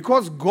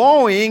 Because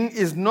going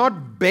is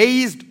not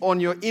based on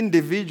your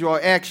individual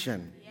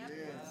action.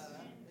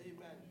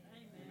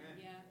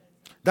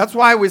 That's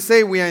why we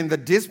say we are in the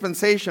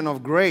dispensation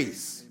of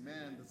grace.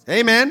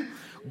 Amen.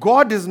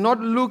 God is not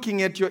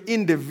looking at your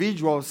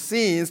individual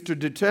sins to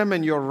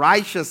determine your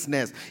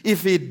righteousness.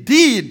 If He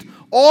did,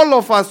 all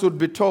of us would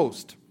be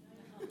toast.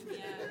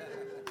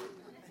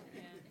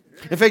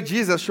 In fact,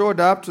 Jesus showed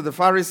up to the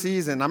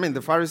Pharisees, and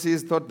the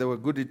Pharisees thought they were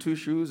goody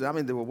two-shoes.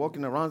 They were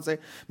walking around saying,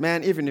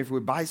 man, even if we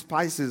buy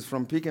spices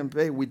from Pick and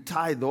Pay, we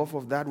tithe off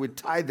of that. We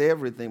tithe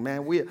everything,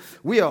 man.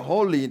 We are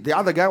holy. The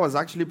other guy was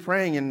actually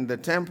praying in the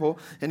temple,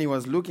 and he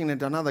was looking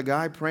at another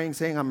guy praying,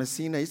 saying, I'm a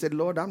sinner. He said,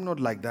 Lord, I'm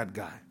not like that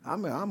guy.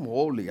 I'm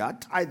holy. I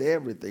tithe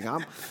everything.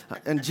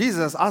 And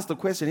Jesus asked the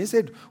question. He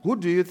said, who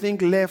do you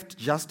think left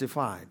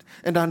justified?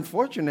 And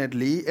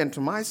unfortunately, and to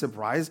my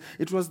surprise,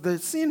 it was the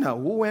sinner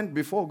who went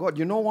before God.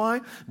 You know why?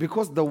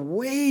 Because the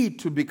way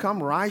to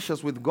become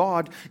righteous with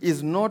God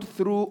is not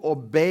through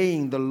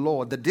obeying the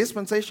law. The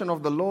dispensation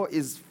of the law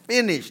is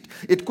finished.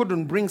 It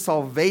couldn't bring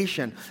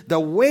salvation. The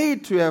way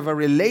to have a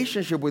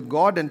relationship with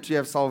God and to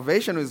have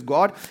salvation with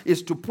God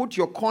is to put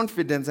your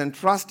confidence and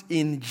trust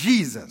in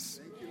Jesus.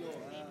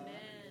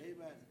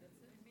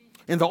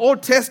 In the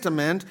Old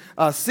Testament,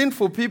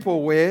 sinful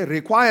people were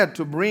required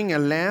to bring a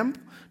lamb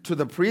to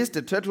the priest,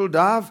 a turtle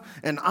dove,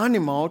 an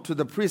animal to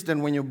the priest.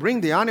 And when you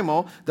bring the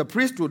animal, the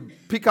priest would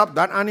pick up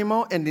that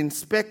animal and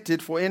inspect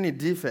it for any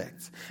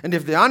defects. And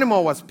if the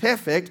animal was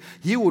perfect,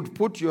 he would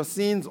put your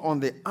sins on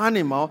the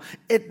animal.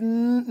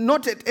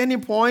 Not at any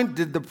point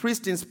did the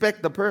priest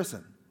inspect the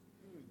person.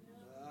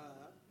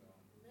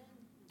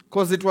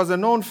 Because it was a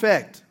known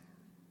fact.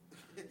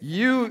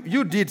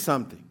 You did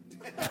something.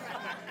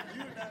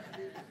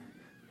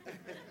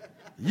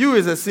 You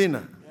is a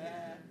sinner.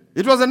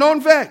 It was a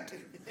known fact.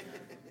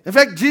 In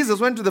fact, Jesus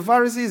went to the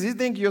Pharisees. You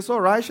think you're so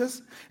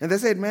righteous? And they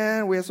said,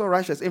 man, we are so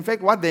righteous. In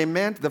fact, what they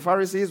meant, the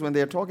Pharisees, when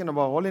they are talking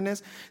about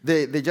holiness,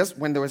 they just,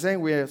 when they were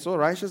saying we are so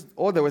righteous,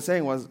 all they were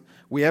saying was,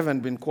 we haven't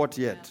been caught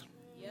yet.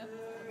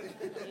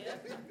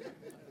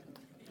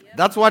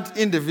 That's what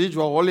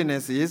individual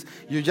holiness is.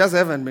 You just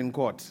haven't been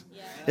caught.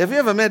 Have you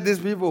ever met these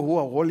people who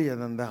are holier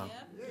than thou?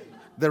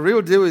 The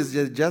real deal is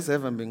you just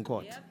haven't been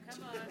caught.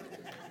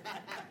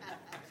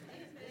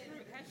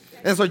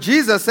 And so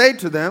Jesus said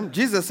to them,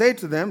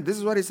 this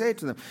is what he said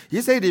to them.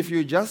 He said, if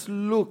you just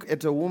look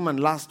at a woman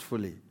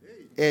lustfully,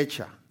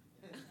 her.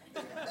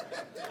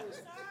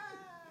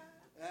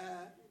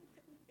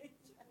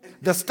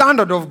 The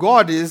standard of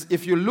God is,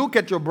 if you look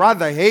at your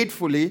brother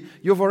hatefully,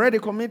 you've already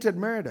committed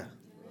murder.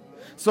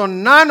 So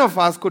none of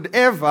us could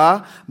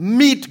ever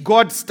meet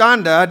God's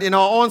standard in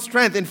our own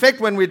strength. In fact,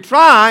 when we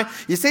try,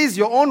 he says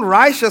your own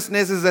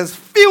righteousness is as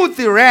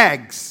filthy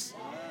rags.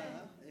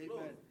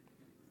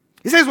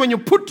 He says when you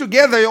put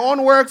together your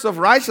own works of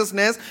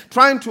righteousness,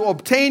 trying to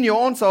obtain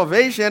your own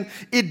salvation,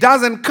 it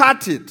doesn't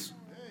cut it.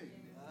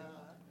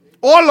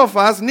 All of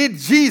us need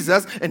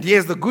Jesus, and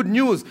here's the good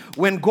news.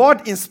 When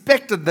God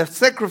inspected the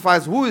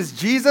sacrifice, who is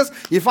Jesus,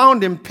 he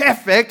found him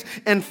perfect,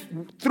 and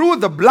through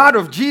the blood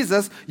of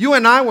Jesus, you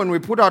and I, when we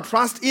put our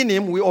trust in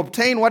him, we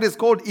obtain what is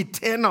called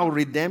eternal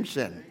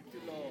redemption.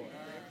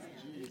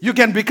 You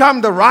can become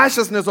the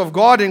righteousness of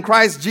God in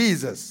Christ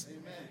Jesus.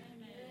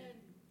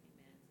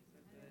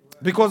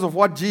 Because of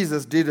what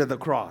Jesus did at the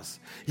cross.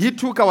 He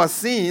took our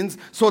sins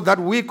so that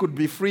we could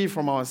be free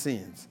from our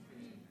sins.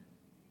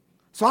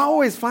 So I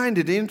always find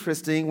it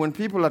interesting when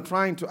people are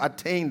trying to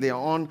attain their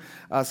own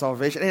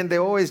salvation, and they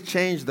always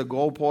change the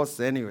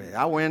goalposts anyway.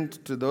 I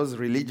went to those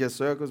religious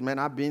circles, man,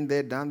 I've been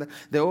there, done that.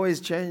 They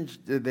always change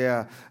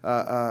their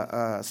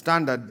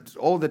standard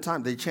all the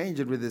time. They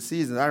change it with the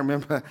seasons. I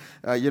remember,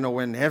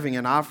 when having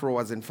an afro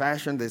was in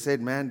fashion, they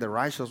said, man, the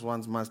righteous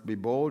ones must be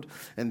bald.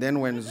 And then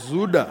when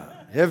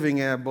Zuda,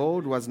 having a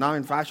bald, was now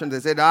in fashion,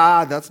 they said,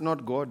 that's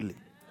not godly.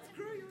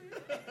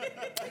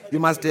 You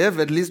must have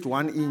at least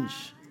 1 inch.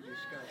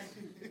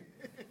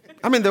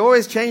 I mean, they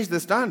always change the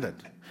standard.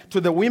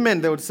 To the women,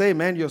 they would say,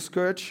 man, your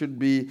skirt should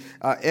be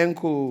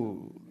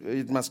ankle,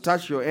 it must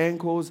touch your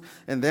ankles.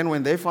 And then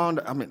when they found,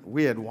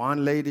 we had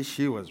one lady,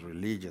 she was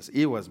religious.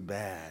 It was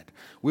bad.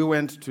 We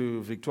went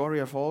to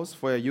Victoria Falls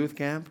for a youth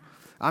camp.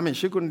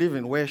 She couldn't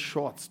even wear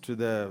shorts to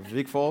the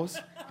Vic Falls.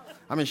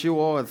 She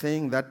wore a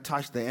thing that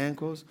touched the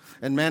ankles.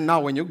 And man, now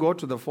when you go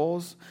to the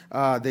falls,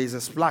 there's a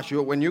splash.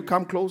 When you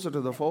come closer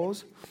to the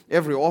falls,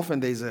 every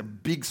often there's a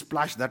big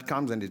splash that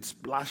comes and it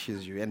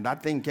splashes you. And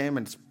that thing came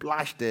and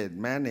splashed it,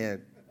 man. Their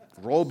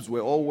robes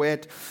were all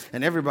wet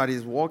and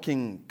everybody's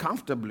walking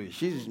comfortably.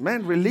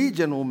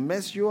 Religion will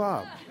mess you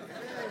up.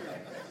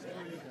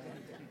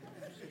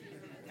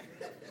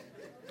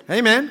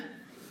 Amen.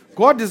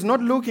 God is not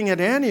looking at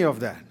any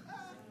of that.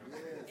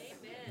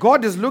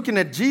 God is looking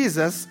at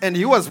Jesus, and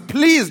he was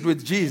pleased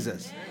with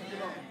Jesus.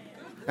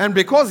 And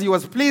because he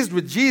was pleased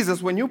with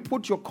Jesus, when you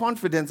put your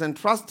confidence and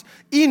trust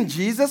in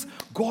Jesus,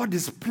 God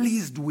is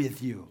pleased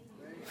with you.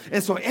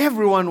 And so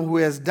everyone who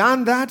has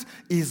done that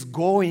is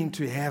going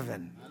to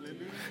heaven.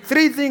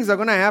 3 things are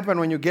going to happen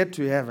when you get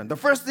to heaven. The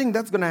first thing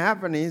that's going to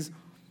happen is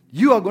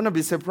you are going to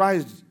be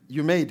surprised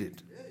you made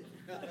it.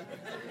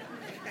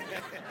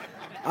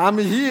 I'm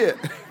here.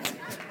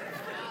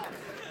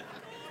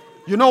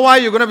 You know why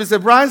you're going to be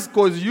surprised?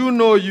 Because you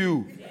know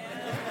you.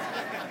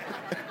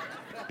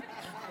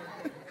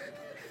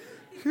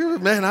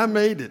 Man, I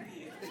made it.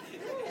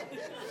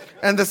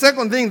 And the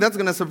second thing that's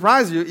going to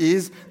surprise you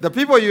is the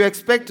people you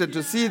expected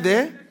to see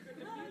there,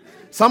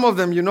 some of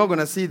them you're not going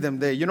to see them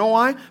there. You know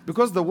why?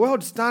 Because the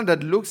world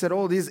standard looks at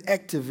all these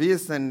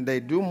activists and they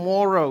do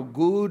moral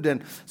good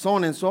and so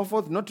on and so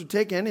forth, not to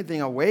take anything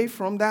away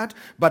from that.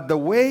 But the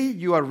way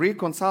you are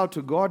reconciled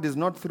to God is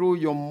not through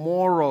your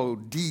moral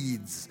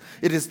deeds.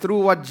 It is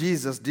through what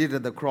Jesus did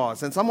at the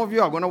cross. And some of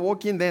you are going to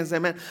walk in there and say,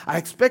 man, I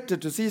expected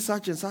to see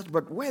such and such,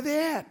 but where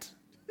they at?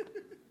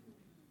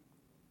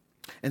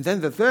 And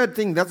then the third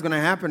thing that's going to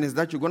happen is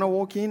that you're going to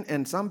walk in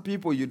and some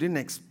people you didn't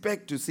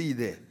expect to see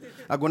there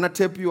are going to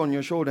tap you on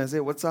your shoulder and say,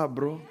 what's up,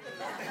 bro?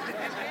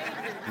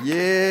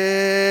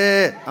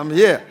 Yeah, I'm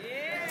here.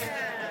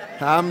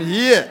 I'm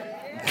here.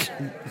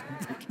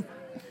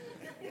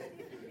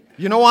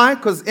 You know why?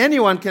 Because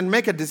anyone can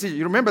make a decision.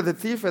 You remember the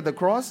thief at the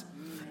cross?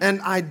 And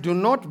I do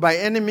not by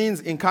any means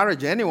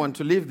encourage anyone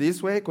to live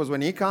this way, because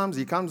when he comes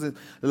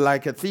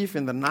like a thief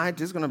in the night.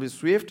 He's going to be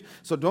swift.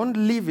 So don't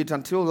leave it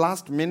until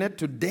last minute.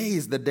 Today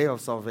is the day of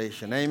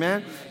salvation.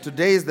 Amen?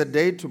 Today is the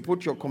day to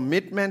put your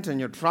commitment and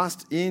your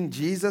trust in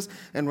Jesus.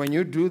 And when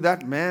you do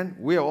that, man,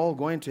 we're all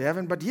going to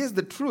heaven. But here's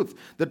the truth.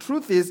 The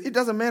truth is, it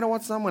doesn't matter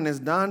what someone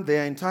has done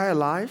their entire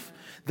life.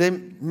 They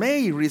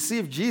may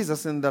receive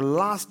Jesus in the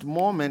last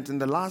moment, in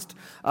the last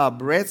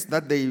breaths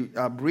that they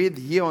breathe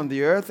here on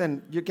the earth,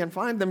 and you can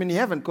find them in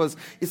heaven because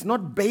it's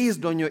not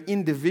based on your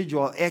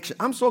individual action.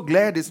 I'm so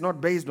glad it's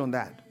not based on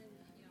that.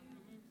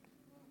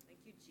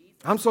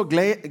 I'm so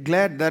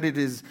glad that it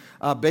is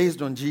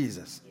based on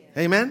Jesus.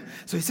 Amen?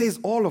 So he says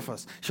all of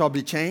us shall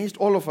be changed.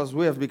 All of us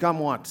who have become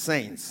what?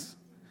 Saints.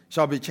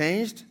 Shall be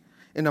changed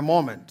in a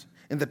moment,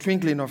 in the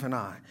twinkling of an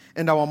eye.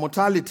 And our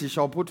mortality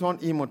shall put on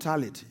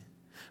immortality.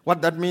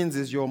 What that means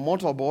is your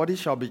mortal body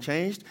shall be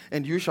changed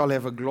and you shall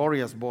have a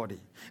glorious body.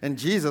 And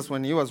Jesus,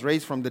 when he was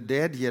raised from the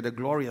dead, he had a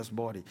glorious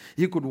body.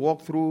 He could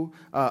walk through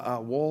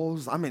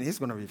walls. I mean, it's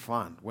going to be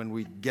fun when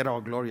we get our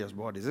glorious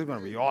bodies. It's going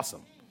to be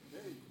awesome.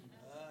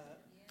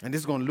 And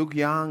it's going to look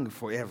young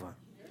forever.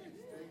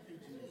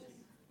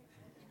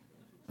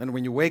 And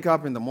when you wake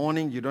up in the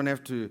morning, you don't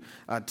have to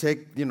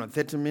take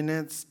 30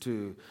 minutes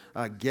to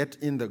get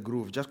in the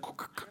groove. Just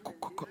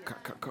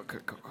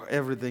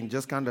everything,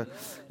 just kind of,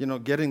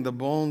 getting the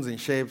bones in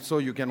shape so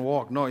you can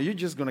walk. No, you're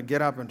just going to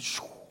get up and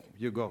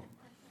you go.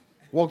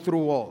 Walk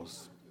through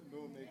walls.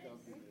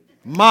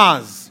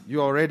 Mars,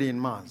 you're already in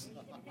Mars.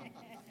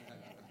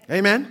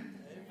 Amen?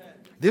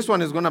 This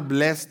one is going to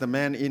bless the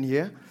man in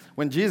here.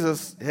 When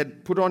Jesus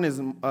had put on his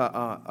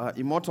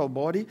immortal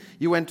body,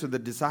 he went to the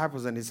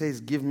disciples and he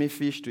says, give me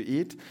fish to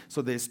eat.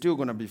 So there's still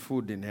going to be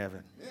food in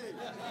heaven.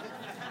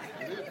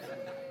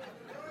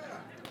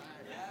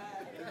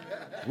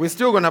 We're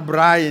still going to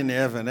braai in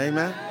heaven.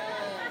 Amen?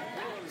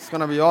 It's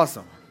going to be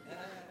awesome.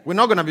 We're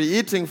not going to be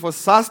eating for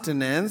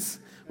sustenance.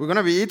 We're going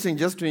to be eating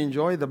just to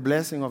enjoy the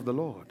blessing of the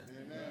Lord.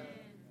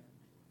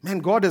 Man,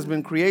 God has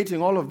been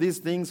creating all of these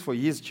things for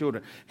his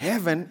children.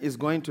 Heaven is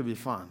going to be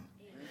fun.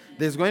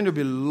 There's going to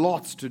be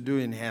lots to do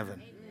in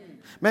heaven.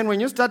 Man, when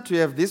you start to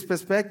have this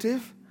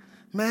perspective,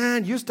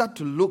 man, you start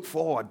to look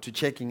forward to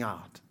checking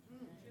out.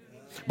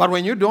 But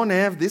when you don't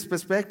have this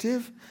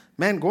perspective,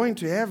 man, going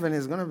to heaven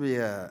is going to be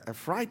a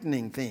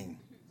frightening thing.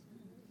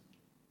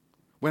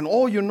 When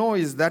all you know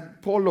is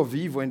that pole of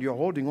evil and you're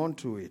holding on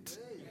to it.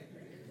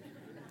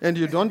 And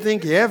you don't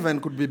think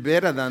heaven could be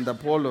better than the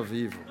pole of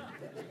evil.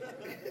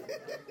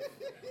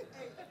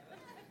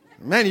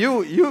 Man,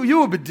 you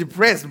will be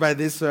depressed by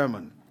this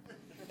sermon.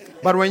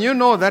 But when you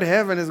know that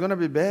heaven is going to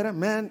be better,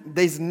 man,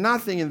 there's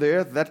nothing in the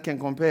earth that can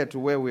compare to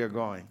where we are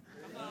going.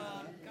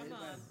 Come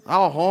on.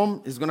 Our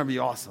home is going to be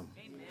awesome.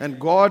 Amen. And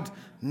God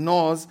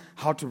knows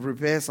how to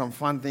prepare some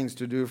fun things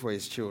to do for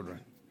his children.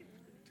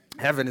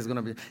 Heaven is going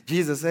to be...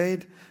 Jesus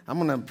said, I'm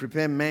going to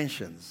prepare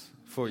mansions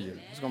for you.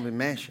 It's going to be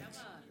mansions.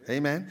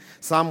 Amen.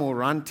 Some will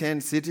run 10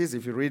 cities.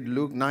 If you read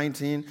Luke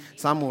 19,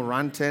 some will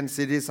run 10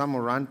 cities. Some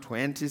will run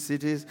 20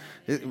 cities.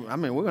 I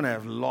mean, we're going to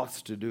have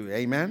lots to do.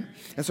 Amen.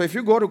 And so if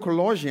you go to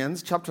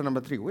Colossians chapter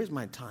number 3, where's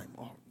my time?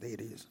 Oh, there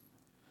it is.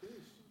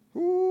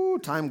 Ooh,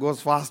 time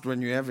goes fast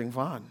when you're having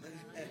fun.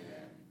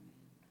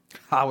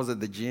 I was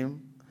at the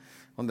gym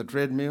on the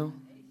treadmill.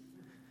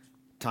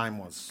 Time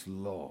was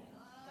slow.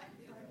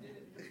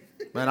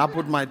 Man, I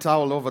put my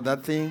towel over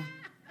that thing.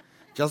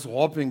 Just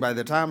hopping. By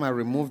the time I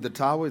remove the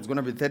towel, it's going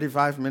to be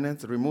 35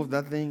 minutes. Remove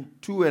that thing,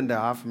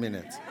 2.5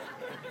 minutes.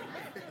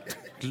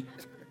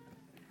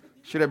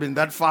 Should have been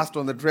that fast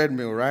on the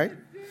treadmill, right?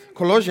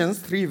 Colossians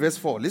 3 verse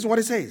 4. Listen what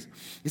it says.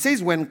 It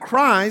says, when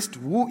Christ,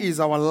 who is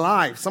our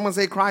life. Someone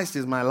say, Christ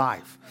is my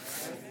life.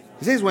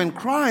 It says, when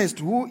Christ,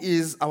 who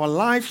is our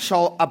life,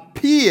 shall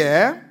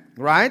appear,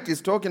 right?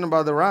 It's talking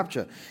about the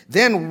rapture.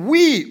 Then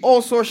we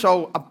also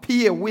shall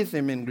appear with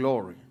him in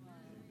glory.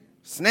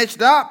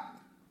 Snatched up.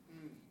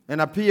 And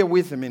appear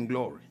with him in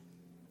glory.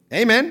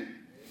 Amen?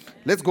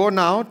 Let's go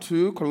now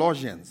to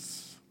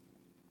Colossians.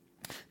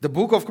 The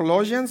book of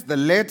Colossians, the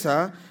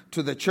letter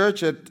to the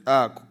church at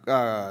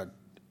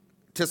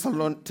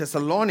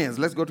Thessalonians.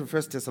 Let's go to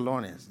 1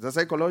 Thessalonians. Did I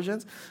say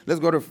Colossians?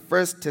 Let's go to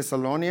 1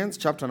 Thessalonians,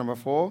 chapter number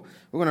 4.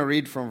 We're going to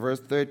read from verse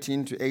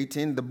 13 to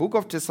 18. The book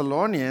of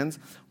Thessalonians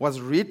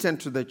was written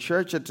to the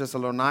church at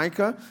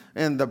Thessalonica,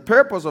 and the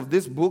purpose of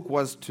this book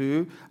was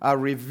to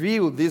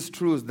reveal these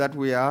truths that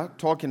we are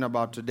talking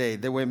about today.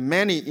 There were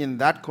many in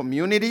that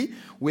community.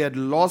 We had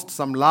lost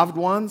some loved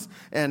ones,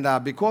 and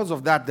because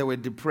of that, they were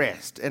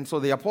depressed. And so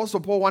the Apostle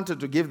Paul wanted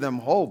to give them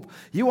hope.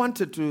 He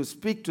wanted to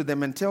speak to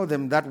them and tell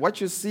them that what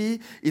you see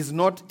is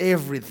not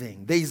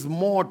everything. There is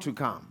more to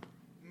come.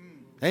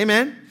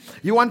 Amen?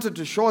 He wanted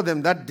to show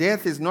them that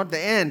death is not the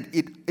end.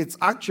 It's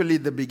actually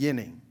the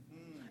beginning.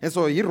 And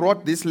so he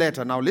wrote this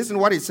letter. Now listen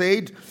what he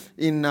said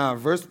in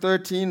verse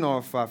 13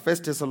 of 1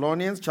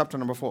 Thessalonians chapter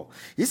number 4.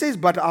 He says,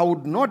 but I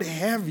would not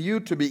have you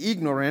to be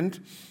ignorant,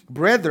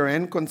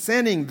 brethren,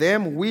 concerning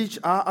them which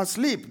are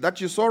asleep,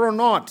 that you sorrow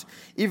not,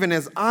 even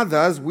as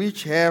others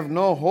which have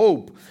no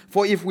hope.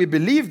 For if we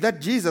believe that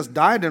Jesus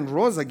died and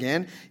rose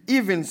again,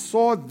 even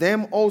so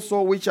them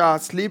also which are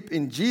asleep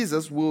in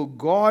Jesus will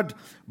God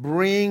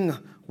bring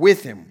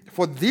with him.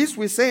 For this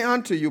we say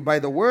unto you by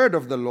the word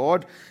of the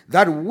Lord,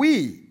 that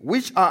we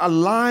which are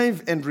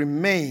alive and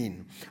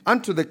remain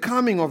unto the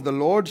coming of the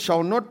Lord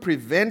shall not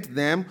prevent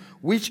them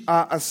which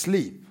are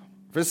asleep.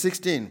 Verse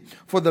 16,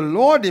 for the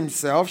Lord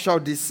himself shall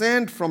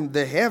descend from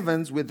the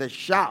heavens with a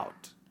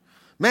shout.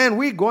 Man,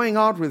 we're going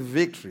out with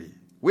victory.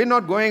 We're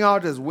not going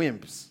out as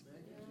wimps.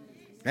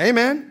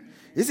 Amen.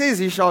 He says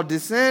he shall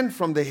descend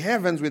from the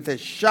heavens with a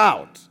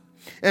shout,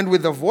 and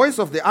with the voice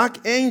of the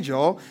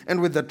archangel,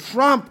 and with the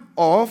trump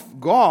of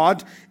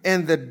God,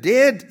 and the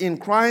dead in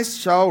Christ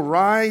shall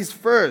rise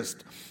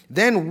first.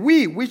 Then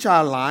we which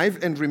are alive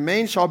and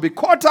remain shall be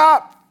caught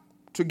up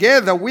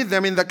together with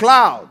them in the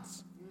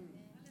clouds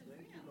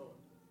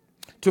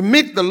to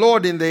meet the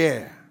Lord in the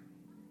air.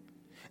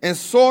 And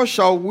so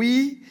shall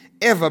we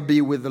ever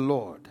be with the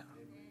Lord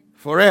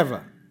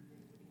forever.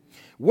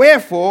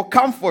 Wherefore,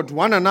 comfort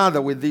one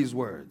another with these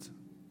words.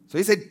 So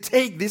he said,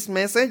 take this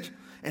message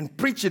and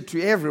preach it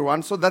to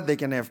everyone so that they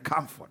can have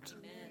comfort.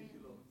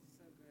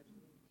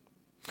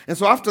 And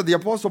so after the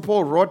Apostle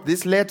Paul wrote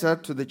this letter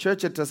to the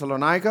church at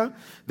Thessalonica,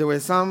 there were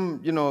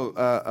some,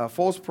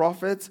 false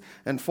prophets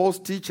and false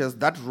teachers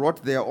that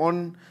wrote their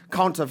own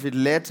counterfeit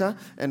letter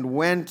and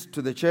went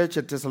to the church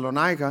at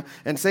Thessalonica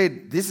and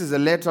said, this is a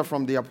letter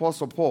from the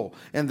Apostle Paul.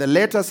 And the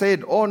letter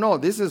said, oh no,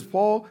 this is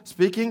Paul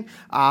speaking.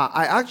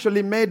 I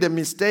actually made a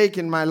mistake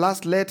in my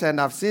last letter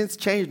and I've since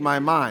changed my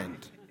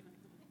mind.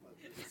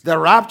 The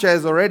rapture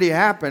has already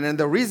happened, and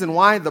the reason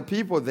why the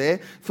people there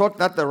thought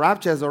that the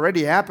rapture has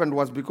already happened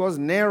was because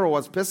Nero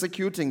was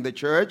persecuting the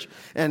church,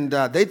 and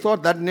they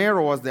thought that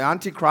Nero was the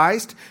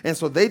Antichrist, and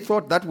so they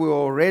thought that we were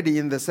already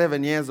in the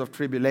 7 years of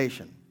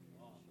tribulation.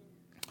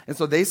 And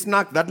so they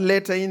snuck that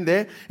letter in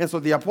there, and so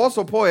the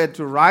Apostle Paul had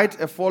to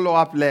write a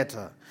follow-up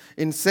letter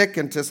in 2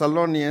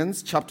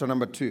 Thessalonians chapter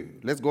number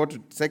 2. Let's go to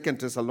 2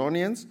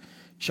 Thessalonians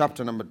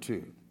chapter number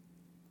 2.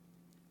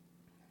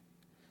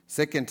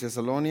 2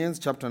 Thessalonians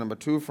chapter number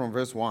 2 from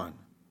verse 1.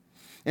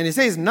 And he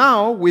says,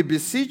 now we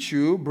beseech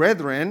you,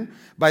 brethren,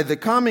 by the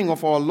coming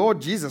of our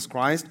Lord Jesus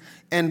Christ,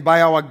 and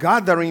by our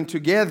gathering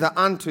together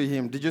unto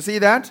him. Did you see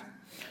that?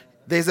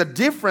 There's a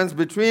difference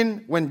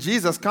between when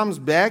Jesus comes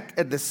back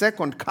at the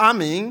second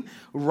coming,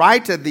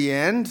 right at the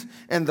end,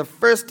 and the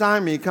first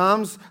time he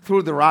comes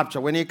through the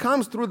rapture. When he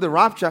comes through the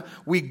rapture,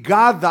 we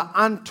gather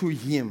unto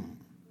him.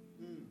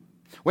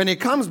 When he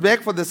comes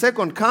back for the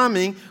second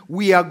coming,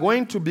 we are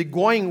going to be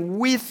going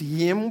with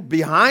him,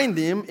 behind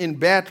him in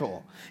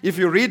battle. If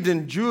you read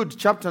in Jude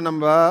chapter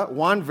number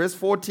 1, verse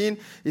 14,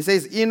 he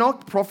says,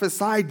 Enoch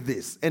prophesied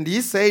this. And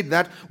he said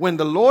that when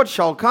the Lord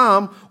shall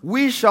come,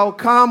 we shall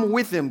come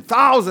with him.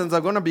 Thousands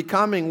are going to be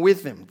coming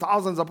with him.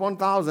 Thousands upon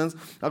thousands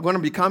are going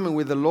to be coming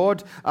with the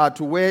Lord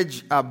to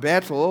wage a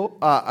battle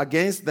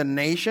against the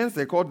nations.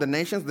 They're called the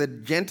nations, the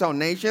Gentile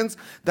nations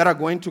that are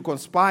going to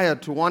conspire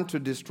to want to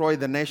destroy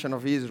the nation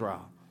of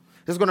Israel.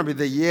 It's going to be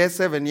the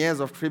 7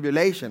 years of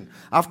tribulation.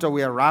 After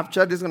we are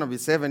raptured, it's going to be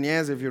 7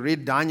 years. If you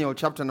read Daniel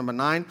chapter number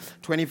 9,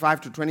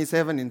 25 to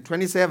 27, in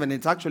 27,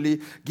 it actually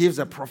gives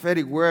a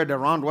prophetic word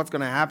around what's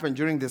going to happen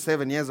during the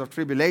 7 years of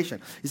tribulation.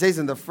 He says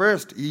in the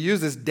first, he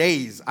uses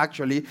days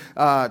actually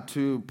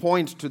to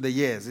point to the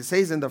years. He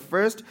says in the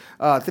first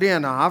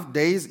 3.5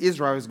 days,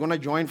 Israel is going to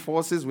join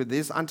forces with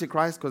this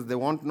Antichrist because they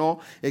won't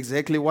know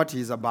exactly what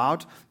he's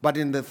about. But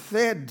in the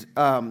third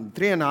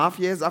 3.5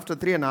 years, after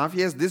 3.5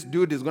 years, this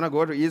dude is going to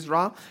go to Israel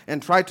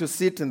and try to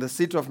sit in the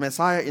seat of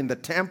Messiah in the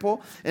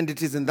temple. And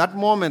it is in that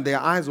moment their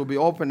eyes will be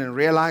open and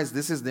realize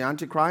this is the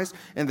Antichrist.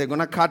 And they're going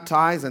to cut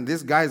ties. And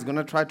this guy is going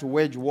to try to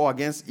wage war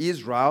against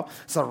Israel,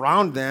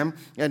 surround them.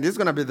 And it's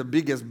going to be the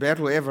biggest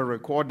battle ever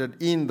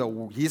recorded in the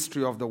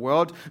history of the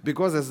world.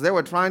 Because as they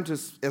are trying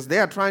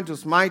to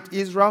smite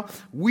Israel,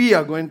 we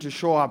are going to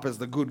show up as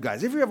the good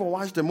guys. Have you ever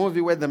watched a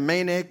movie where the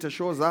main actor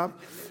shows up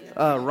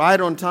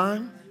right on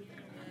time?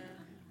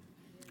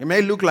 It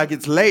may look like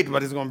it's late,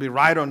 but it's going to be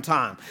right on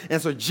time.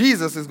 And so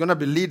Jesus is going to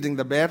be leading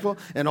the battle,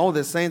 and all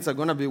the saints are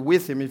going to be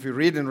with him. If you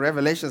read in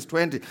Revelation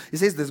 20, he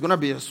says there's going to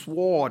be a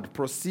sword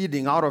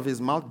proceeding out of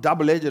his mouth,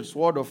 double-edged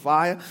sword of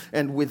fire,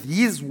 and with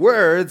his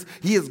words,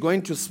 he is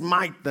going to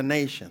smite the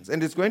nations.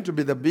 And it's going to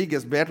be the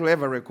biggest battle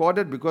ever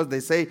recorded because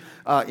they say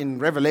in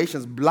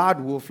Revelations,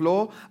 blood will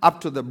flow up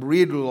to the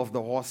bridle of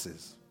the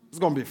horses. It's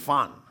going to be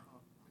fun.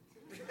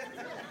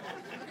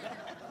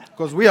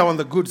 Because we are on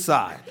the good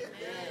side.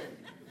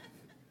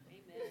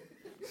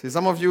 See,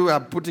 some of you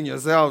are putting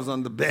yourselves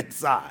on the bad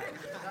side.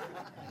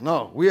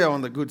 No, we are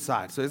on the good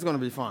side, so it's going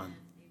to be fun.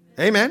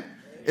 Amen?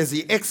 As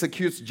he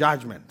executes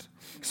judgment.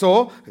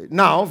 So,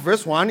 now,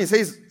 verse 1, he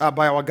says,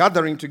 by our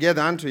gathering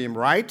together unto him,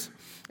 right?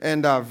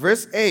 And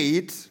verse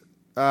 8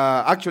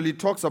 actually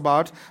talks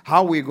about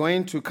how we're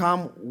going to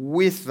come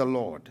with the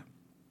Lord.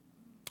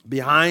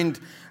 Behind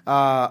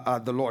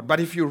the Lord. But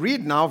if you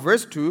read now,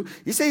 verse 2,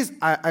 he says,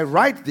 I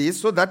write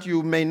this so that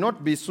you may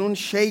not be soon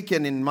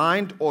shaken in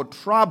mind or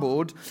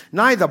troubled,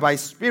 neither by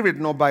spirit,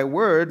 nor by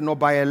word, nor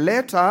by a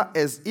letter,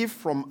 as if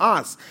from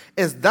us,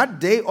 as that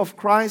day of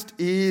Christ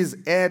is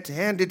at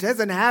hand. It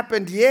hasn't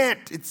happened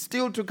yet. It's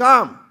still to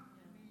come.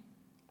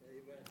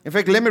 In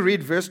fact, let me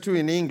read verse 2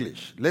 in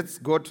English. Let's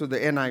go to the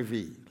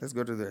NIV. Let's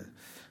go to the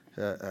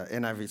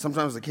NIV.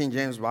 Sometimes the King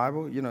James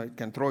Bible, it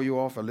can throw you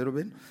off a little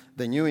bit.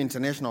 The New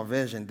International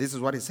Version, this is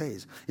what it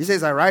says. He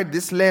says, I write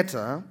this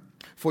letter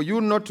for you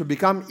not to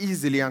become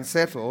easily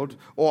unsettled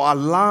or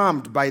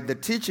alarmed by the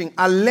teaching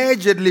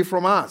allegedly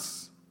from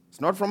us. It's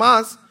not from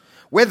us,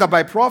 whether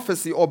by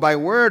prophecy or by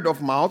word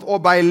of mouth or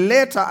by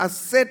letter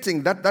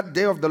asserting that that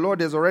day of the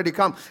Lord has already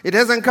come. It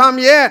hasn't come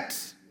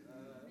yet.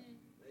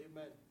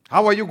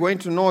 How are you going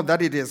to know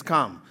that it has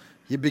come?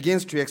 He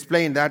begins to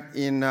explain that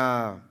in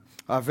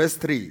verse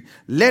 3.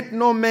 Let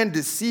no man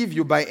deceive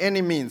you by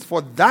any means,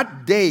 for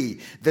that day,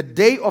 the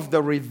day of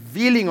the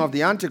revealing of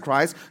the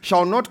Antichrist,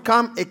 shall not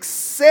come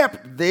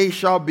except there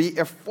shall be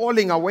a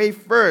falling away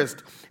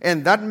first,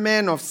 and that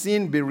man of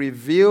sin be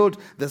revealed,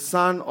 the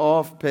son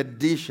of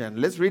perdition.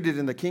 Let's read it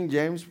in the King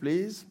James,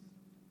 please.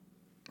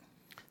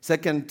 2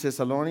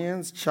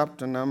 Thessalonians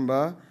chapter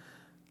number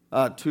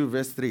 2,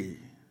 verse 3.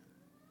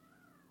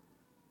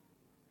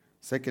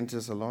 2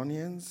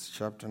 Thessalonians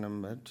chapter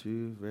number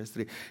 2, verse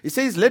 3. It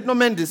says, let no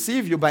man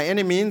deceive you by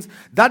any means.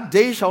 That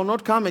day shall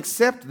not come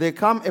except there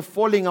come a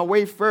falling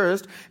away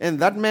first, and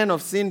that man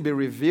of sin be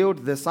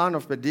revealed, the son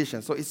of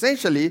perdition. So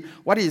essentially,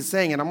 what he is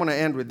saying, and I'm going to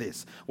end with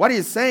this. What he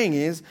is saying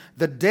is,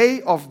 the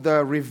day of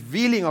the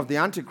revealing of the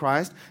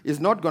Antichrist is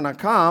not going to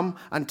come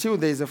until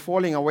there is a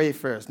falling away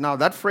first. Now,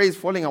 that phrase,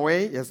 falling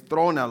away, has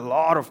thrown a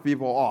lot of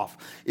people off.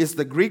 It's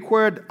the Greek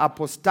word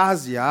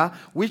apostasia,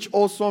 which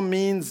also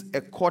means a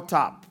caught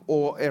up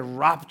or a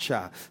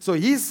rapture. So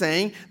he's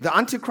saying the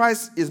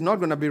Antichrist is not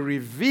going to be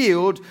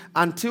revealed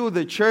until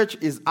the church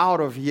is out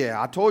of here.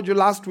 I told you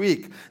last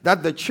week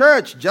that the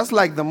church, just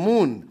like the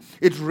moon,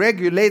 it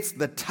regulates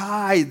the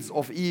tides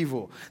of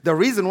evil. The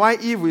reason why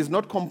evil is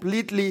not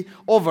completely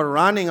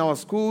overrunning our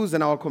schools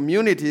and our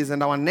communities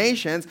and our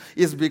nations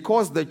is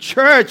because the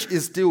church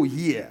is still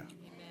here.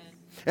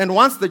 And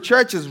once the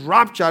church is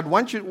raptured,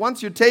 once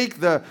you take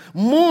the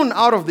moon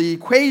out of the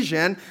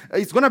equation,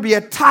 it's going to be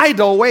a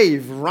tidal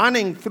wave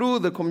running through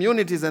the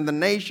communities and the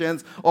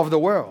nations of the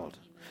world.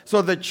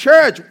 So the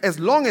church, as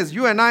long as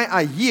you and I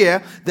are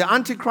here, the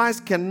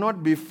Antichrist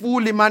cannot be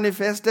fully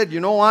manifested.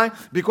 You know why?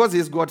 Because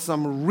he's got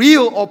some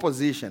real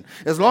opposition.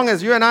 As long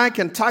as you and I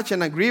can touch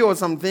and agree on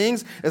some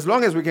things, as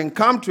long as we can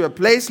come to a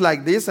place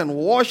like this and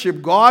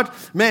worship God,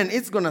 man,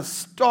 it's going to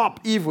stop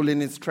evil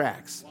in its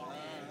tracks.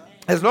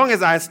 As long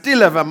as I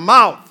still have a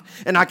mouth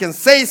and I can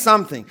say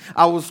something,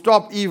 I will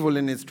stop evil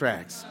in its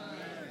tracks.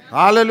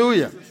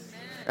 Hallelujah.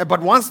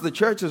 But once the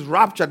church is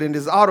raptured and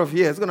is out of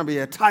here, it's going to be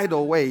a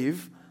tidal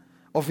wave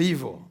of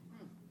evil.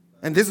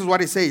 And this is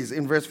what it says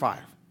in verse 5.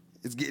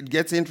 It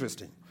gets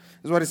interesting.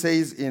 This is what it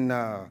says in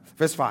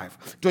verse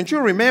 5. Don't you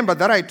remember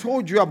that I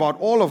told you about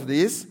all of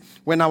this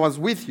when I was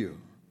with you?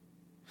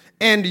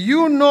 And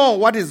you know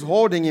what is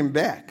holding him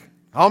back.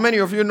 How many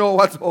of you know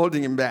what's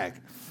holding him back?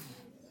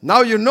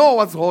 Now you know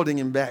what's holding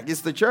him back. It's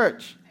the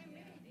church.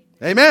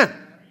 Amen.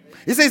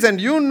 He says,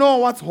 and you know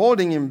what's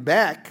holding him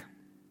back.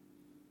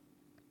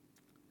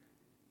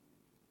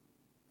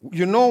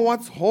 You know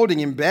what's holding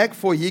him back,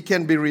 for he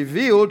can be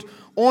revealed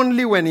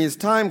only when his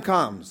time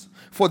comes.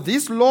 For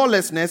this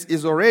lawlessness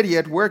is already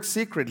at work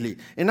secretly.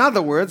 In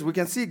other words, we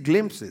can see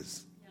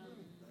glimpses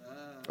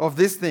of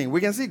this thing.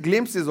 We can see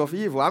glimpses of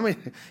evil. I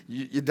mean,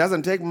 it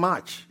doesn't take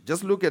much.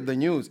 Just look at the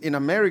news. In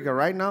America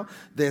right now,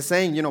 they're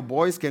saying,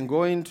 boys can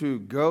go into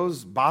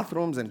girls'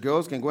 bathrooms and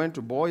girls can go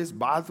into boys'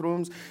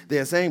 bathrooms.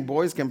 They're saying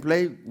boys can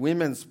play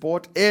women's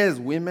sport as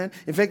women.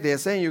 In fact, they're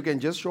saying you can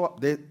just show up.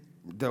 The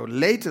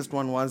latest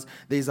one was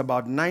there's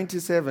about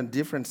 97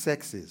 different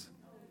sexes.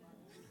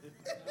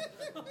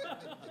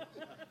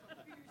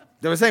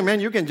 They were saying,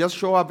 man, you can just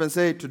show up and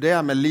say, today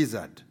I'm a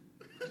lizard.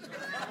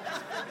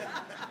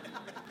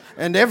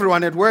 And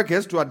everyone at work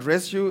has to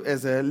address you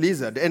as a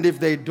lizard. And if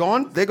they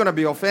don't, they're going to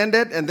be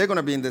offended and they're going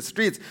to be in the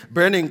streets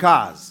burning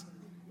cars.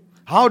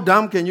 How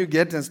dumb can you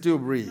get and still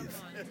breathe?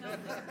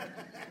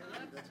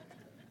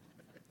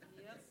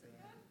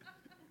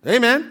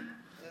 Amen?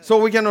 So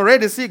we can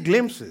already see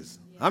glimpses.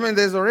 I mean,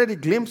 there's already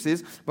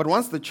glimpses, but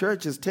once the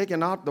church is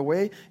taken out the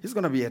way, it's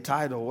going to be a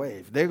tidal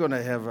wave. They're going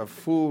to have a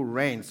full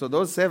reign. So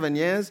those 7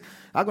 years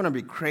are going to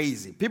be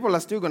crazy. People are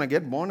still going to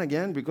get born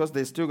again because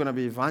they're still going to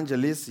be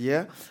evangelists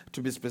here.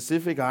 To be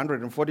specific,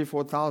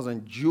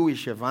 144,000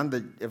 Jewish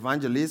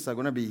evangelists are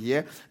going to be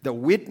here. The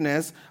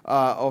witness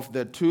of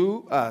the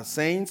two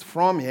saints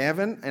from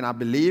heaven, and I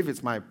believe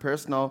it's my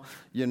personal,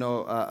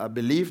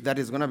 belief that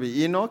is going to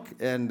be Enoch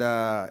and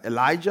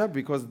Elijah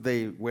because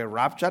they were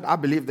raptured. I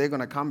believe they're going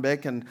to come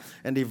back and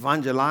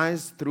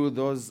evangelize through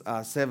those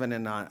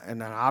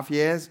 7.5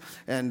 years,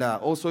 and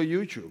also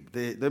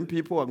YouTube. Them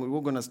people who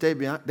are going to stay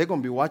behind, they're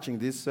going to be watching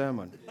this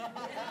sermon.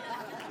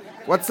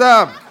 What's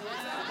up?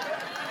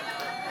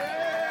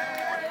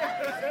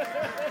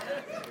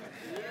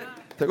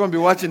 They're going to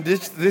be watching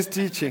this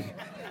teaching.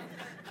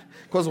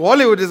 Because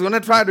Hollywood is going to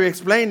try to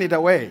explain it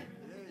away.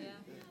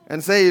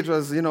 And say it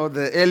was,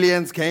 the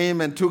aliens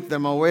came and took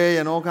them away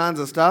and all kinds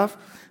of stuff.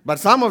 But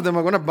some of them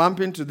are going to bump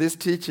into this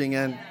teaching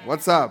and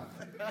what's up?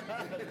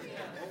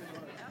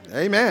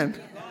 Amen.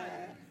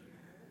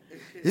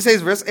 He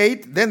says, verse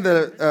 8, then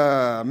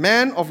the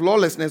man of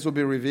lawlessness will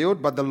be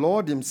revealed, but the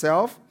Lord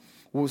himself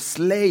will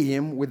slay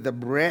him with the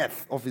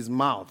breath of his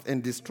mouth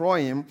and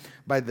destroy him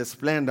by the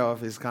splendor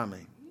of his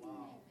coming.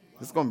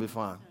 It's going to be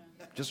fun.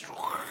 Just,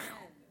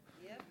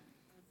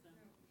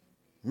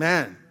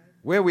 man,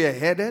 where we are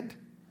headed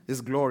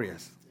is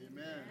glorious.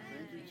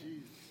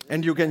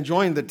 And you can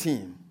join the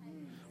team.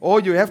 All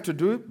you have to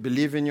do,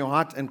 believe in your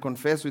heart and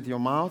confess with your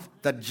mouth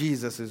that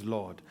Jesus is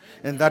Lord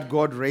and that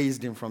God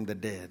raised him from the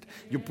dead.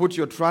 You put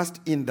your trust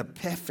in the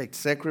perfect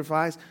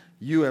sacrifice.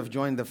 You have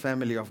joined the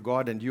family of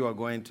God and you are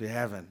going to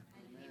heaven.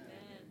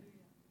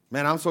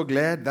 Man, I'm so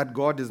glad that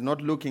God is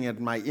not looking at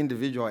my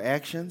individual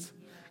actions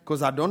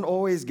because I don't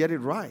always get it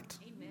right.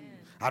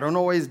 I don't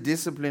always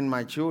discipline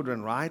my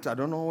children right. I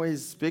don't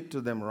always speak to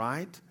them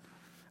right.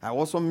 I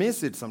also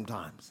miss it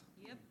sometimes.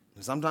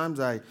 Sometimes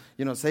I,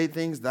 say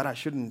things that I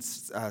shouldn't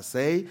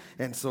say.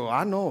 And so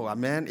I know,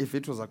 man, if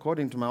it was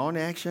according to my own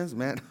actions,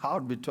 man, I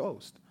would be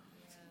toast.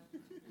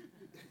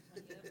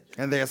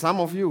 And there are some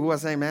of you who are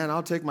saying, man,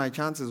 I'll take my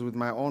chances with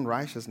my own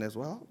righteousness.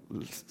 Well,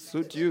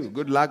 suit you.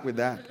 Good luck with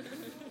that.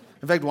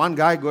 In fact, one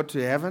guy got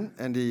to heaven,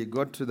 and he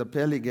got to the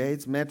pearly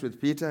gates, met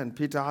with Peter, and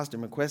Peter asked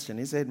him a question.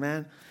 He said,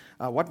 man,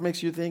 what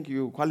makes you think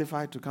you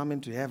qualified to come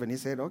into heaven? He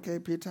said, okay,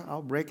 Peter,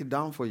 I'll break it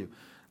down for you.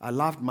 I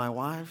loved my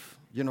wife,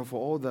 for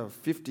all the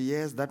 50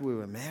 years that we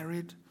were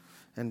married.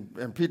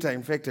 And Peter,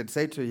 in fact, had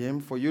said to him,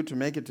 for you to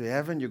make it to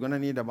heaven, you're going to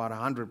need about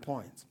 100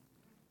 points.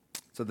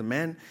 So the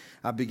man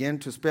began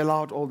to spell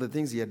out all the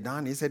things he had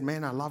done. He said,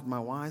 man, I loved my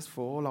wife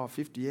for all our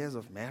 50 years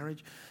of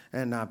marriage.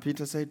 And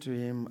Peter said to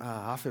him,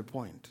 half a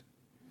point.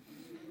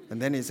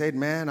 And then he said,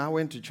 man, I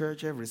went to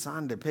church every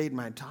Sunday, paid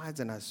my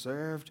tithes, and I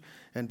served.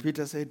 And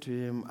Peter said to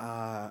him,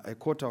 a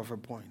quarter of a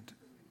point.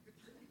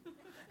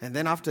 And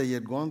then after he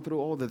had gone through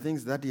all the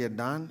things that he had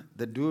done,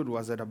 the dude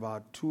was at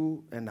about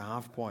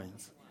 2.5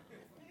 points.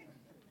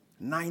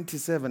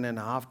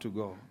 97.5 to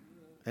go.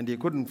 And he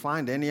couldn't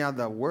find any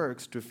other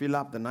works to fill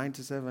up the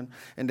 97.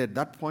 And at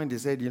that point he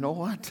said, you know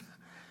what?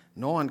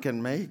 No one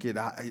can make it.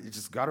 It's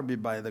just got to be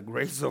by the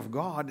grace of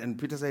God. And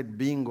Peter said,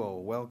 bingo,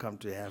 welcome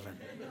to heaven.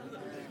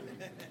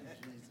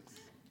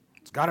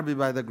 It's got to be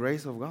by the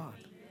grace of God.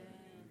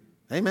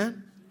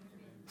 Amen?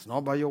 It's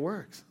not by your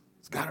works.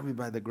 It's got to be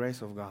by the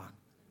grace of God.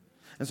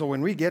 And so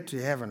when we get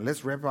to heaven,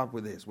 let's wrap up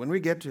with this. When we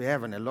get to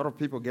heaven, a lot of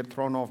people get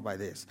thrown off by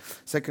this.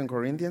 2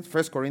 Corinthians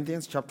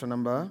chapter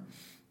number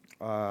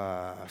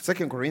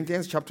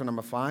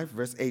 5,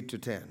 verse 8 to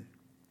 10.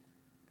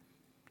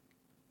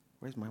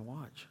 Where's my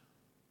watch?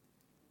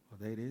 Oh,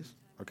 there it is.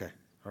 Okay,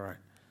 all right.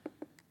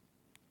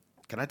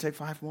 Can I take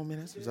 5 more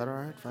minutes? Is that all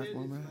right? 5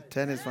 more minutes?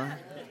 10 is fine?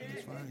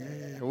 It's fine.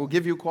 Yeah. We'll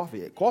give you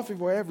coffee. Coffee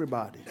for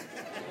everybody.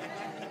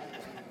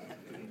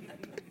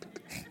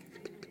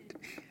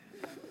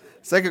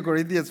 2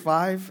 Corinthians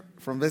 5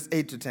 from verse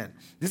 8 to 10.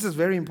 This is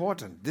very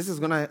important. This is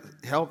going to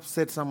help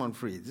set someone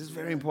free. This is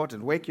very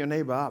important. Wake your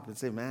neighbor up and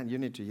say, man, you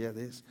need to hear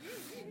this.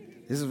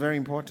 This is very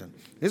important.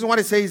 This is what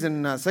it says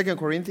in 2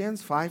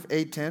 Corinthians 5,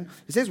 8, 10.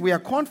 It says, we are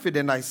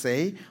confident, I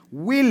say,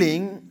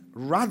 willing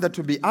rather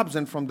to be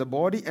absent from the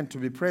body and to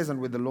be present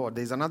with the Lord.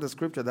 There's another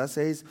scripture that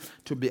says,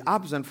 to be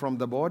absent from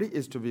the body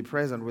is to be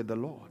present with the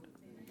Lord.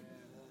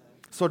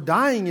 So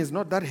dying is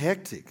not that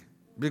hectic.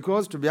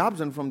 Because to be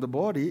absent from the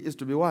body is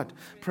to be what?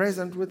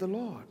 Present with the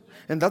Lord.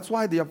 And that's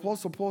why the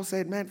Apostle Paul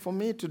said, man, for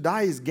me to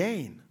die is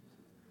gain.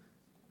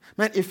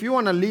 Man, if you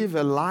want to live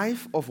a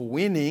life of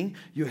winning,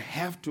 you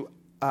have to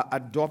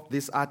adopt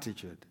this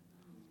attitude.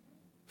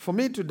 For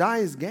me to die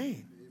is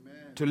gain.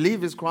 Amen. To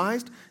live is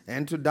Christ,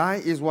 and to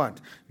die is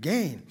what?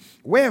 Gain.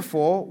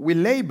 Wherefore, we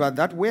labor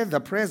that whether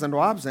present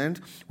or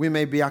absent, we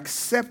may be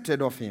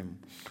accepted of him.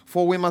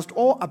 For we must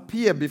all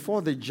appear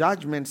before the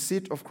judgment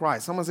seat of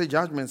Christ. Someone say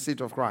judgment seat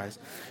of Christ.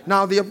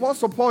 Now the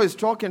Apostle Paul is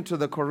talking to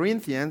the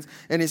Corinthians,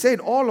 and he said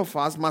all of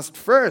us must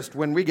first,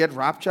 when we get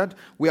raptured,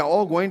 we are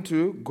all going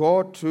to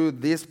go to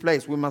this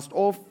place. We must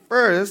all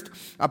first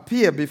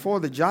appear before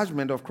the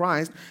judgment of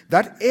Christ,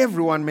 that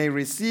everyone may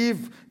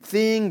receive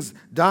things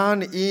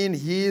done in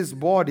his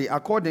body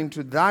according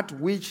to that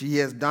which he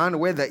has done,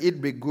 whether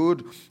it be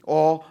good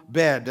or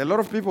bad. A lot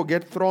of people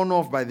get thrown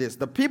off by this.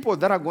 The people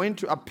that are going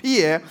to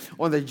appear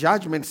on the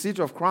judgment seat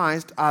of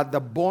Christ are the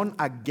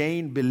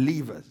born-again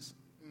believers.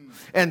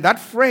 And that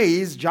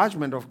phrase,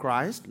 judgment of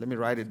Christ, let me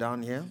write it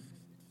down here.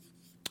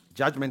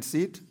 Judgment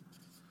seat.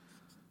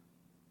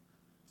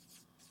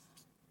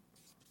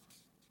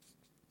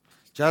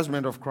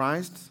 Judgment of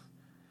Christ.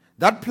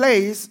 That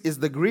place is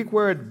the Greek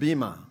word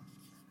bema,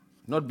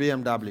 not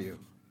BMW.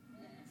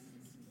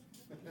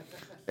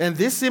 And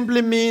this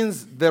simply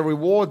means the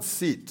reward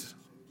seat.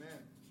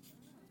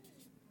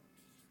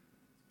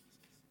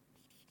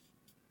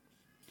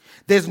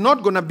 There's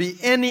not going to be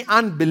any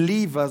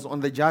unbelievers on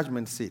the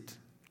judgment seat.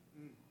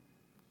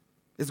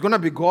 It's going to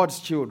be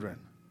God's children.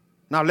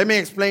 Now, let me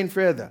explain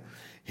further.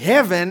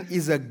 Heaven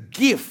is a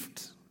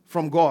gift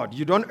from God.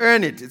 You don't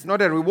earn it. It's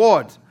not a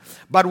reward.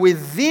 But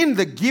within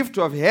the gift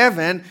of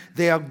heaven,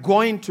 there are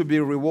going to be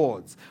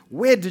rewards.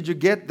 Where did you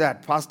get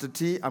that, Pastor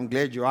T? I'm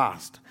glad you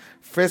asked.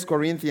 1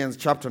 Corinthians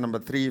chapter number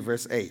 3,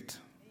 verse 8.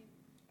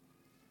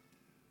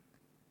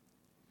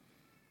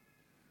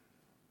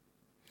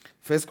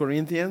 1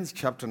 Corinthians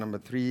chapter number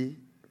 3,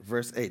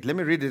 verse 8. Let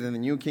me read it in the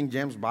New King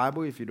James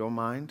Bible, if you don't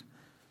mind.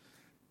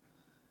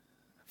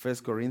 1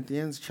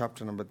 Corinthians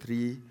chapter number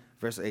 3,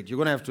 verse 8. You're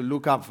going to have to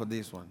look up for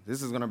this one.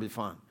 This is going to be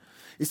fun.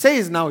 It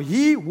says, now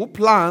he who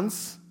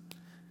plants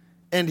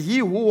and he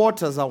who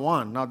waters are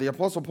one. Now, the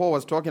Apostle Paul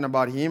was talking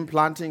about him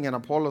planting and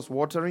Apollos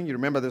watering. You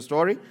remember the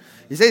story?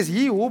 He says,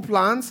 he who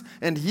plants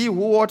and he who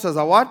waters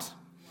are what?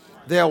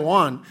 They are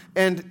one.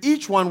 And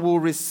each one will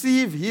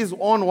receive his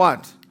own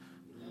what?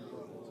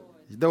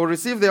 They will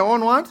receive their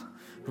own what?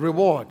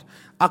 Reward.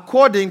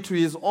 According to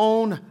his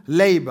own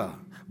labor.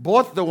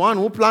 Both the one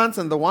who plants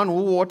and the one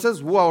who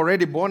waters, who are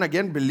already born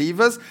again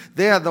believers,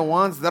 they are the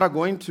ones that are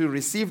going to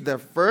receive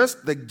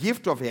the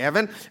gift of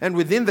heaven. And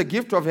within the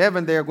gift of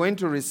heaven, they are going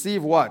to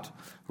receive what?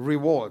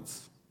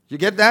 Rewards. You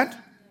get that?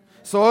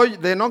 So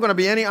there are not going to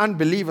be any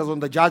unbelievers on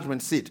the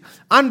judgment seat.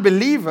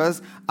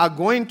 Unbelievers are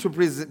going to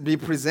be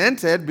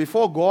presented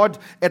before God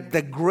at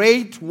the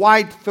great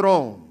white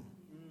throne,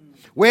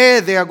 where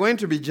they are going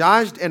to be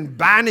judged and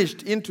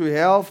banished into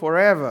hell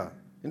forever,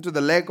 into the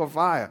lake of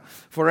fire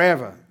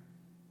forever.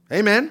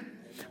 Amen?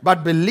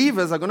 But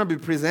believers are going to be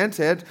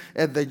presented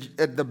at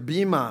the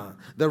bema,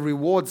 the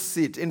reward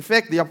seat. In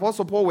fact, the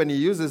Apostle Paul, when he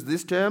uses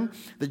this term,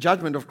 the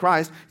judgment of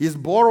Christ, he's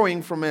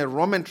borrowing from a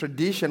Roman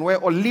tradition where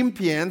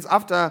Olympians,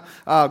 after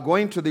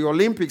going to the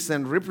Olympics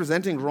and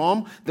representing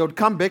Rome, they would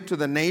come back to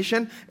the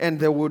nation and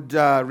they would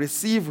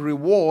receive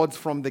rewards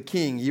from the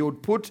king. He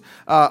would put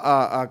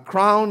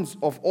crowns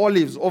of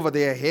olives over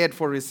their head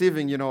for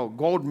receiving,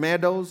 gold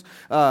medals,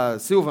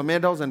 silver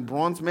medals, and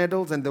bronze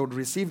medals, and they would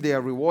receive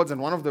their rewards.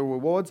 And one of the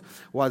rewards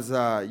was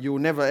you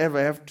never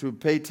ever have to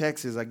pay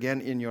taxes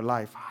again in your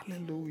life.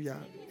 Hallelujah.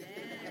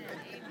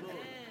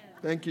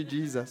 Thank you,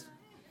 Jesus.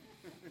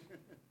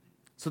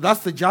 So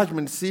that's the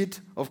judgment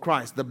seat of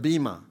Christ, the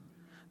bema.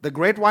 The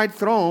great white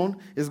throne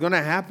is going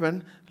to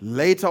happen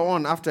later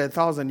on after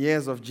 1,000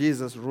 years of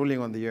Jesus ruling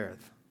on the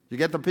earth. You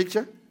get the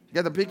picture? You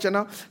get the picture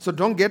now? So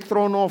don't get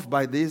thrown off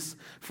by this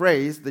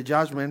phrase, the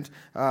judgment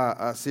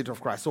seat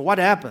of Christ. So what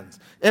happens?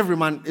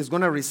 Everyone is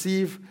going to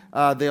receive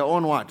their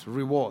own what?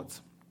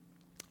 Rewards.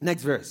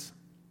 Next verse.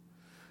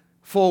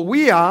 For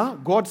we are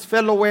God's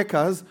fellow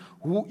workers,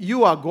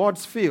 you are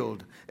God's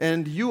field,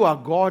 and you are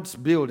God's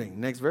building.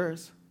 Next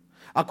verse.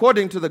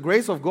 According to the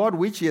grace of God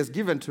which he has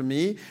given to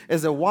me,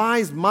 as a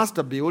wise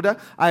master builder,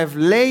 I have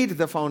laid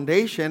the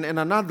foundation and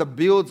another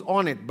builds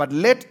on it. But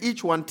let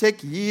each one take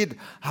heed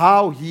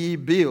how he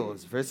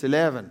builds. Verse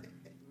 11.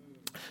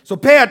 So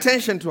pay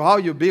attention to how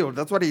you build.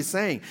 That's what he's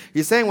saying.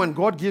 He's saying when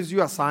God gives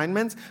you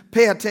assignments,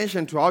 pay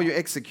attention to how you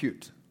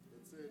execute.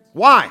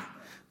 Why?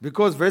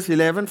 Because verse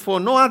 11, for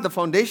no other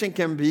foundation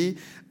can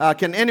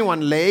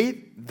anyone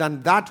lay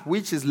than that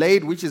which is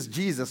laid, which is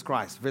Jesus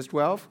Christ. Verse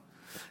 12.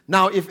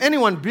 Now, if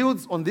anyone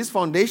builds on this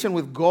foundation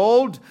with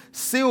gold,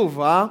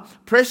 silver,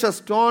 precious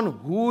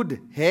stone,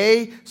 wood,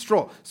 hay,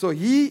 straw. So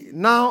he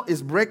now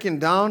is breaking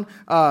down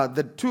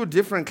the two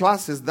different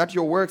classes that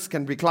your works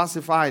can be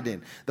classified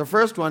in. The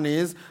first one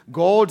is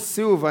gold,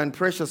 silver, and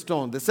precious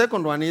stone. The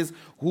second one is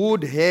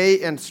wood,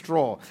 hay, and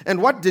straw.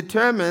 And what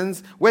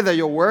determines whether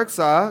your works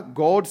are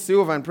gold,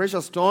 silver, and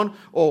precious stone,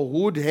 or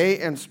wood, hay,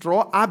 and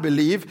straw, I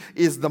believe,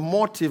 is the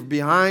motive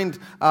behind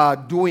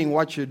doing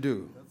what you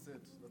do.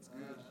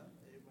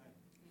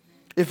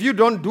 If you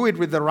don't do it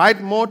with the right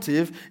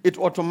motive, it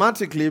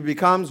automatically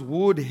becomes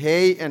wood,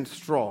 hay, and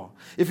straw.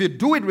 If you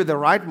do it with the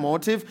right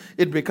motive,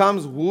 it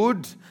becomes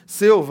wood,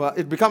 silver,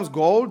 it becomes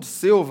gold,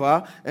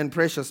 silver, and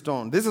precious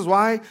stone. This is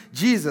why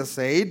Jesus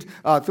said,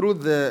 through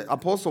the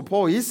Apostle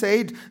Paul, he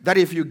said that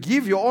if you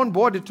give your own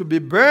body to be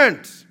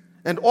burnt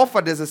and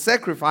offered as a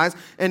sacrifice,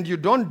 and you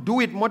don't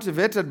do it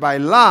motivated by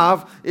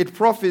love, it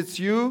profits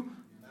you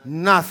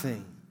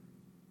nothing.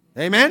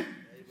 Amen?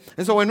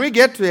 And so when we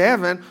get to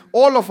heaven,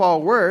 all of our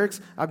works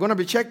are going to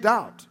be checked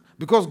out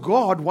because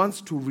God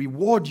wants to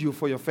reward you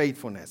for your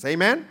faithfulness.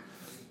 Amen?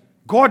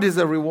 God is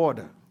a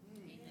rewarder.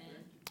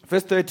 Amen.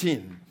 Verse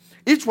 13.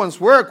 Each one's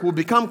work will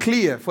become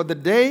clear, for the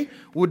day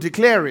will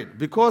declare it,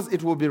 because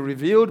it will be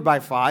revealed by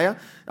fire.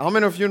 How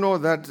many of you know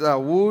that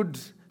wood,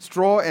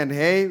 straw, and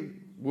hay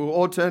will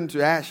all turn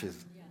to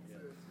ashes?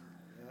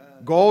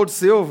 Gold,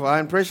 silver,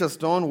 and precious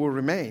stone will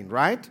remain,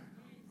 right?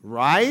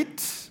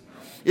 Right?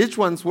 Each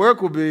one's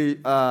work will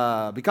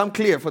become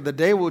clear, for the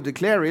day will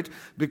declare it,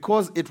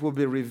 because it will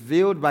be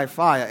revealed by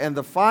fire. And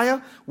the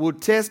fire will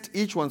test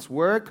each one's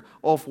work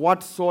of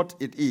what sort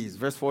it is.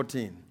 Verse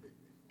 14.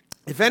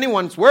 If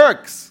anyone's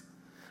works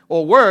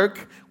or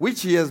work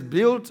which he has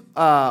built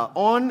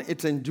on,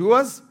 it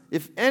endures.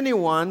 If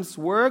anyone's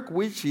work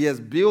which he has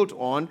built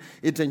on,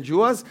 it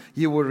endures,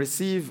 he will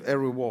receive a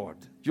reward.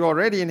 You're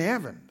already in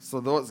heaven.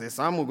 So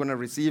some are going to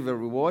receive a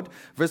reward.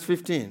 Verse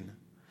 15.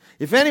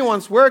 If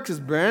anyone's work is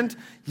burnt,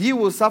 he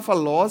will suffer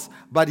loss,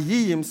 but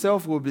he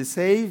himself will be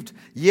saved,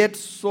 yet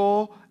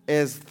so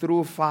as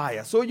through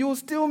fire. So you'll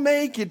still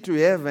make it to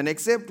heaven,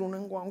 except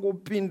you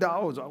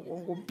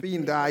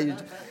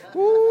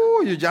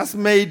just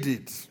made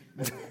it.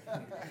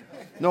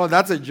 No,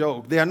 that's a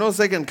joke. There are no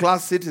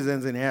second-class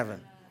citizens in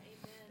heaven.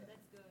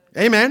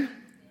 Amen.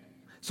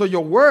 So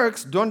your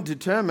works don't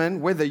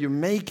determine whether you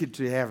make it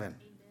to heaven.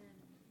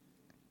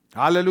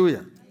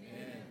 Hallelujah.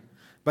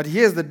 But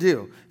here's the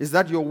deal, is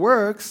that your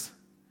works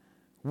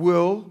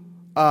will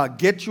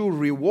get you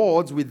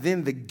rewards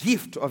within the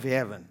gift of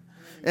heaven.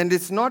 And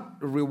it's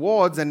not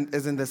rewards, and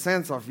as in the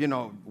sense of,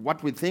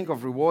 what we think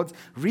of rewards.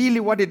 Really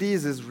what it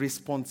is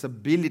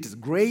responsibilities,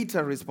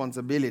 greater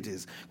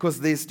responsibilities. Because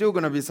there's still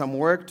going to be some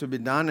work to be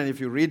done. And if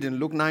you read in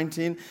Luke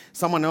 19,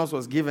 someone else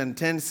was given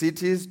 10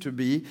 cities to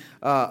be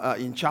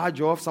in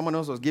charge of. Someone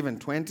else was given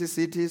 20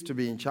 cities to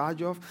be in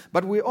charge of.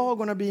 But we're all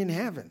going to be in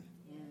heaven.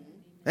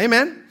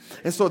 Amen?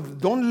 And so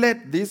don't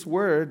let this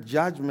word,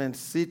 judgment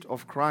seat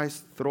of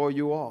Christ, throw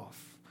you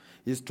off.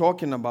 He's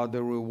talking about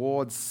the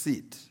reward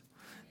seat.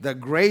 The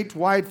great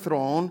white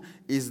throne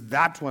is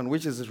that one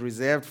which is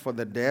reserved for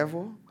the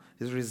devil,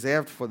 is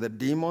reserved for the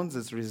demons,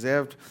 it's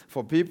reserved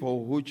for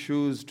people who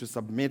choose to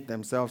submit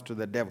themselves to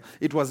the devil.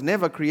 It was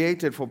never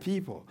created for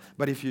people,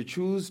 but if you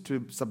choose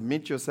to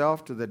submit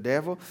yourself to the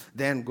devil,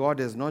 then God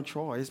has no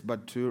choice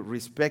but to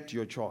respect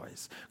your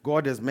choice.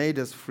 God has made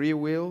us free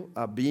will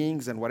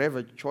beings, and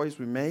whatever choice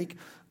we make,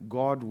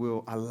 God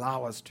will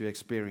allow us to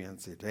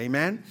experience it.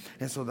 Amen?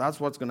 And so that's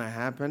what's going to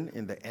happen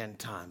in the end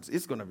times.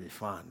 It's going to be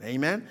fun.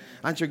 Amen?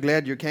 Aren't you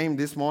glad you came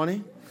this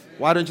morning?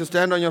 Why don't you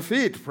stand on your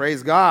feet?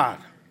 Praise God.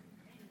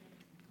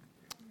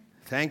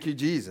 Thank you,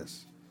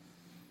 Jesus.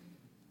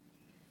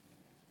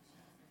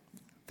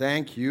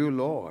 Thank you,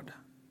 Lord.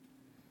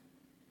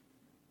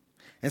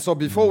 And so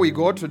before we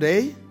go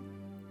today,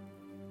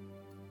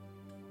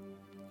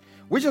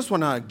 we just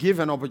want to give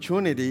an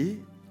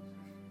opportunity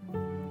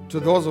to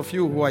those of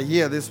you who are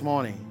here this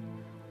morning.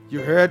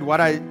 You heard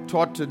what I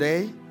taught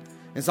today,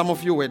 and some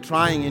of you were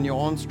trying in your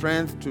own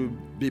strength to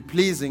be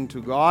pleasing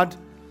to God,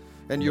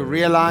 and you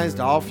realized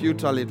how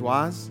futile it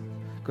was,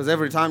 because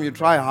every time you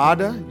try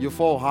harder, you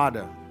fall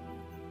harder.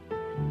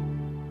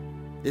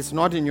 It's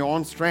not in your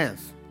own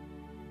strength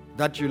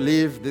that you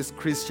live this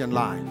Christian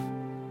life.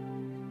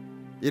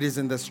 It is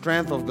in the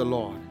strength of the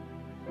Lord.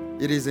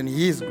 It is in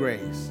His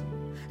grace.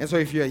 And so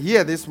if you're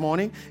here this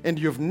morning and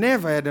you've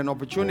never had an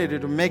opportunity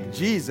to make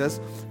Jesus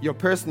your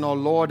personal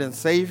Lord and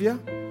Savior,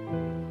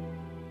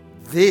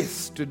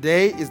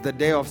 today is the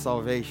day of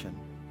salvation.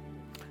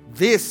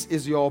 This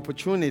is your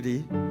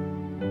opportunity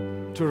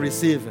to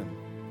receive Him.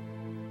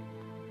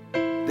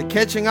 The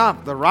catching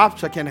up, the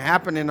rapture can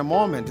happen in a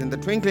moment, in the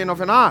twinkling of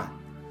an eye.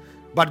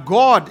 But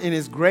God, in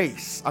His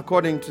grace,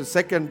 according to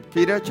 2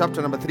 Peter chapter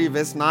number 3,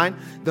 verse 9,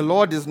 the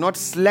Lord is not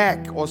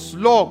slack or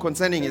slow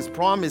concerning His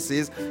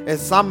promises,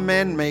 as some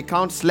men may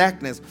count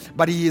slackness,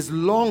 but He is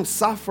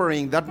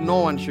long-suffering that no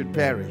one should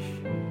perish.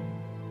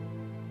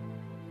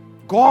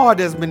 God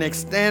has been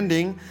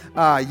extending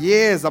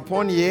years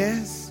upon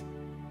years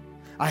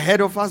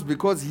ahead of us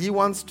because He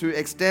wants to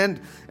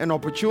extend an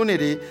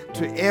opportunity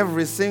to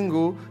every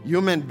single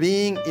human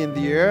being in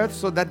the earth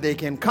so that they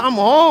can come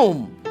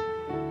home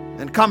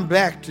and come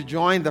back to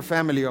join the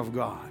family of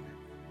God.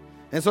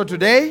 And so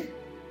today,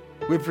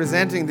 we're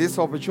presenting this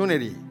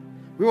opportunity.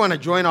 We want to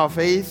join our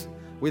faith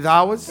with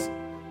ours,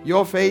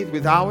 your faith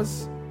with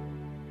ours,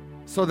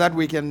 so that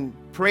we can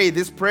pray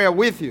this prayer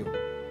with you,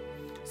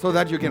 so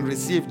that you can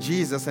receive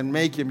Jesus and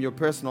make Him your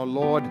personal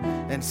Lord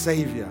and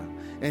Savior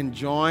and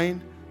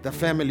join the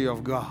family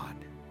of God.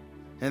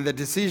 And the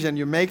decision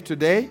you make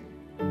today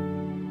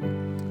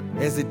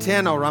has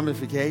eternal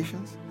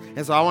ramifications.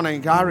 And so I want to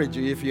encourage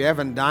you, if you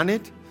haven't done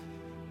it,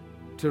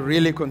 to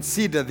really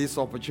consider this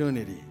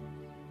opportunity.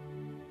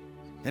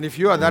 And if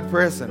you are that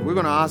person, we're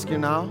going to ask you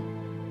now,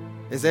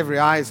 as every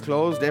eye is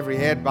closed, every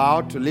head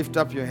bowed, to lift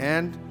up your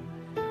hand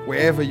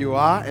wherever you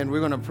are, and we're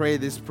going to pray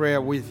this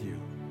prayer with you.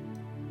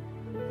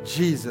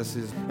 Jesus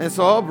is. And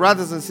so,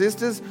 brothers and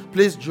sisters,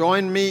 please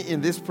join me in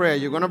this prayer.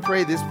 You're going to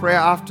pray this prayer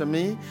after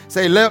me.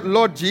 Say,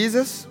 Lord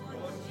Jesus,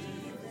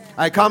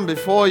 I come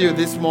before you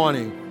this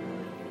morning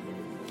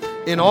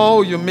in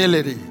all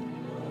humility.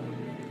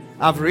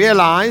 I've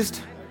realized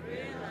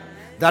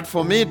that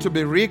for me to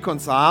be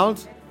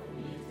reconciled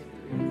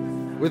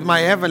with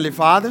my Heavenly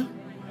Father,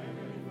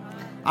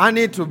 I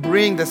need to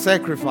bring the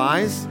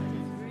sacrifice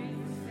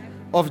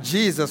of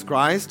Jesus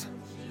Christ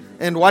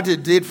and what He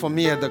did for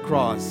me at the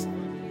cross.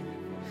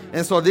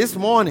 And so this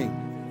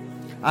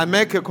morning, I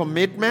make a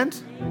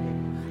commitment,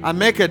 I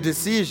make a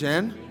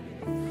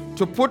decision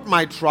to put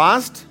my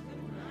trust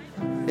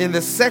in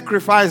the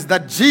sacrifice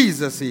that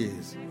Jesus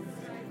is,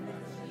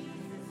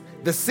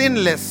 the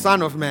sinless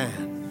Son of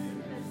Man,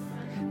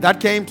 that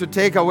came to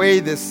take away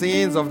the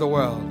sins of the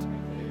world.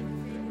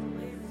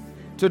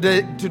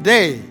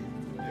 Today,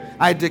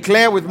 I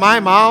declare with my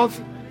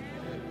mouth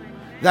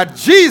that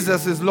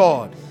Jesus is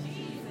Lord,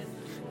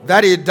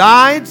 that He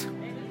died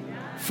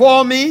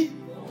for me,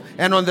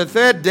 and on the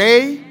third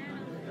day,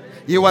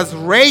 He was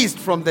raised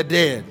from the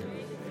dead,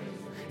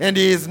 and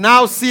He is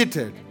now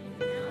seated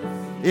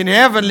in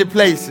heavenly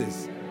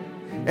places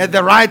at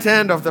the right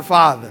hand of the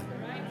Father.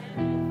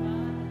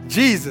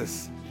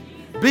 Jesus,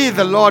 be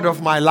the Lord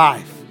of my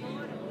life.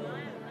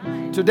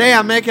 Today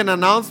I make an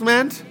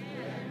announcement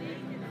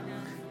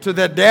to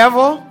the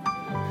devil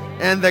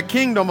and the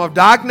kingdom of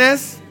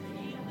darkness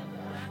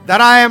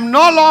that I am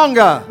no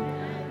longer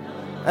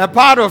a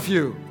part of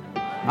you.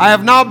 I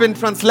have now been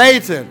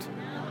translated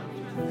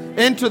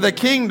into the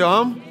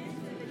kingdom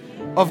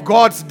of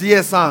God's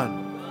dear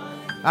Son.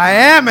 I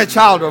am a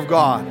child of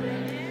God.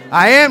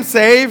 I am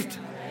saved,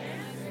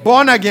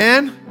 born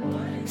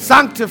again,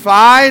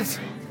 sanctified,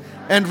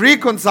 and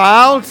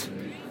reconciled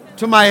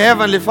to my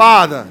Heavenly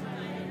Father.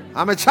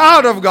 I'm a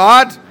child of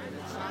God,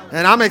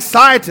 and I'm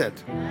excited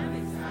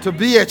to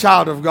be a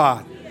child of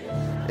God.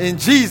 In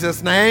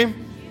Jesus'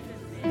 name,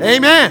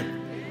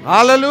 amen.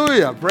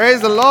 Hallelujah.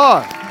 Praise the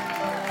Lord.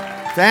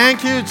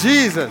 Thank you,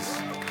 Jesus.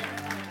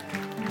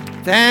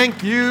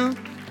 Thank you,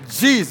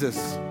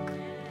 Jesus.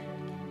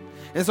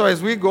 And so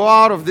as we go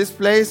out of this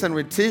place and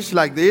we teach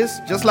like this,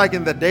 just like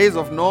in the days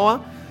of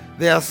Noah,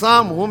 there are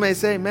some who may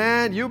say,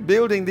 man, you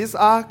building this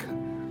ark,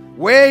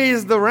 where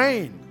is the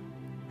rain?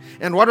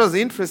 And what was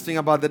interesting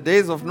about the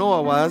days of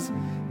Noah was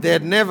there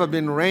had never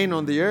been rain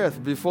on the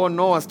earth before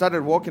Noah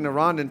started walking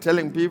around and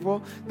telling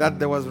people that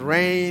there was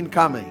rain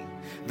coming.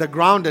 The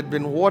ground had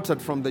been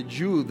watered from the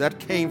dew that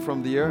came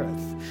from the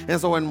earth. And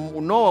so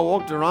when Noah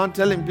walked around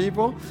telling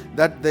people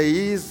that there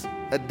is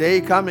a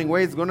day coming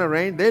where it's going to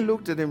rain, they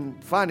looked at him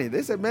funny.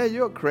 They said, man,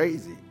 you're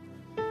crazy.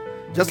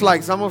 Just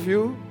like some of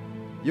you,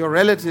 your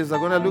relatives are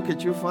going to look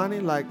at you funny,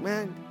 like,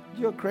 man,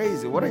 you're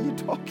crazy. What are you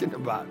talking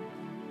about?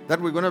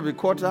 That we're going to be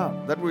caught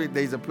up. That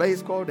there's a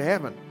place called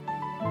heaven.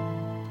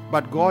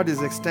 But God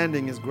is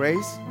extending His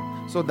grace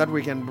so that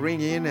we can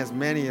bring in as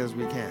many as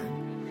we can.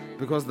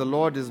 Because the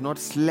Lord is not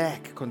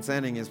slack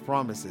concerning His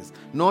promises,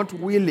 not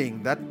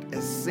willing that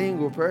a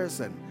single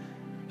person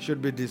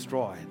should be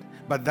destroyed,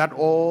 but that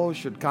all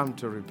should come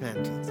to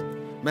repentance.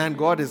 Man,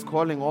 God is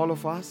calling all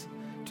of us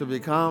to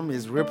become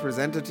His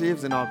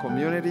representatives in our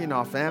community, in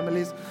our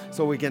families,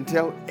 so we can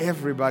tell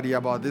everybody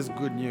about this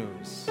good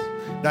news,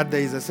 that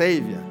there is a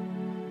Savior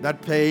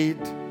that paid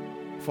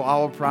for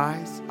our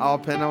price, our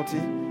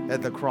penalty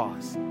at the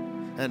cross.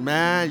 And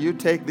man, you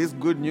take this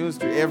good news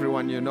to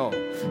everyone you know,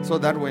 so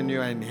that when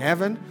you're in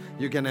heaven,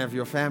 you can have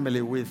your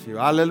family with you.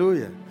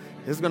 Hallelujah.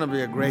 It's going to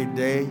be a great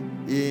day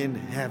in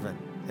heaven.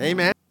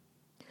 Amen.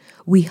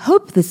 We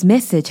hope this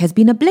message has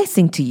been a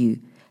blessing to you.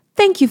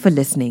 Thank you for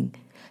listening.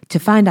 To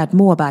find out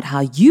more about how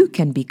you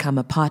can become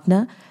a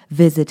partner,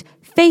 visit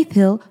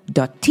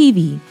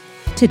faithhill.tv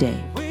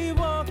today. We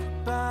walk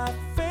by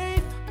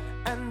faith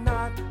and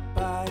not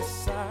by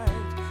sight.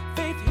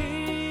 Faith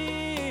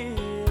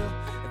Hill,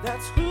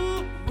 that's who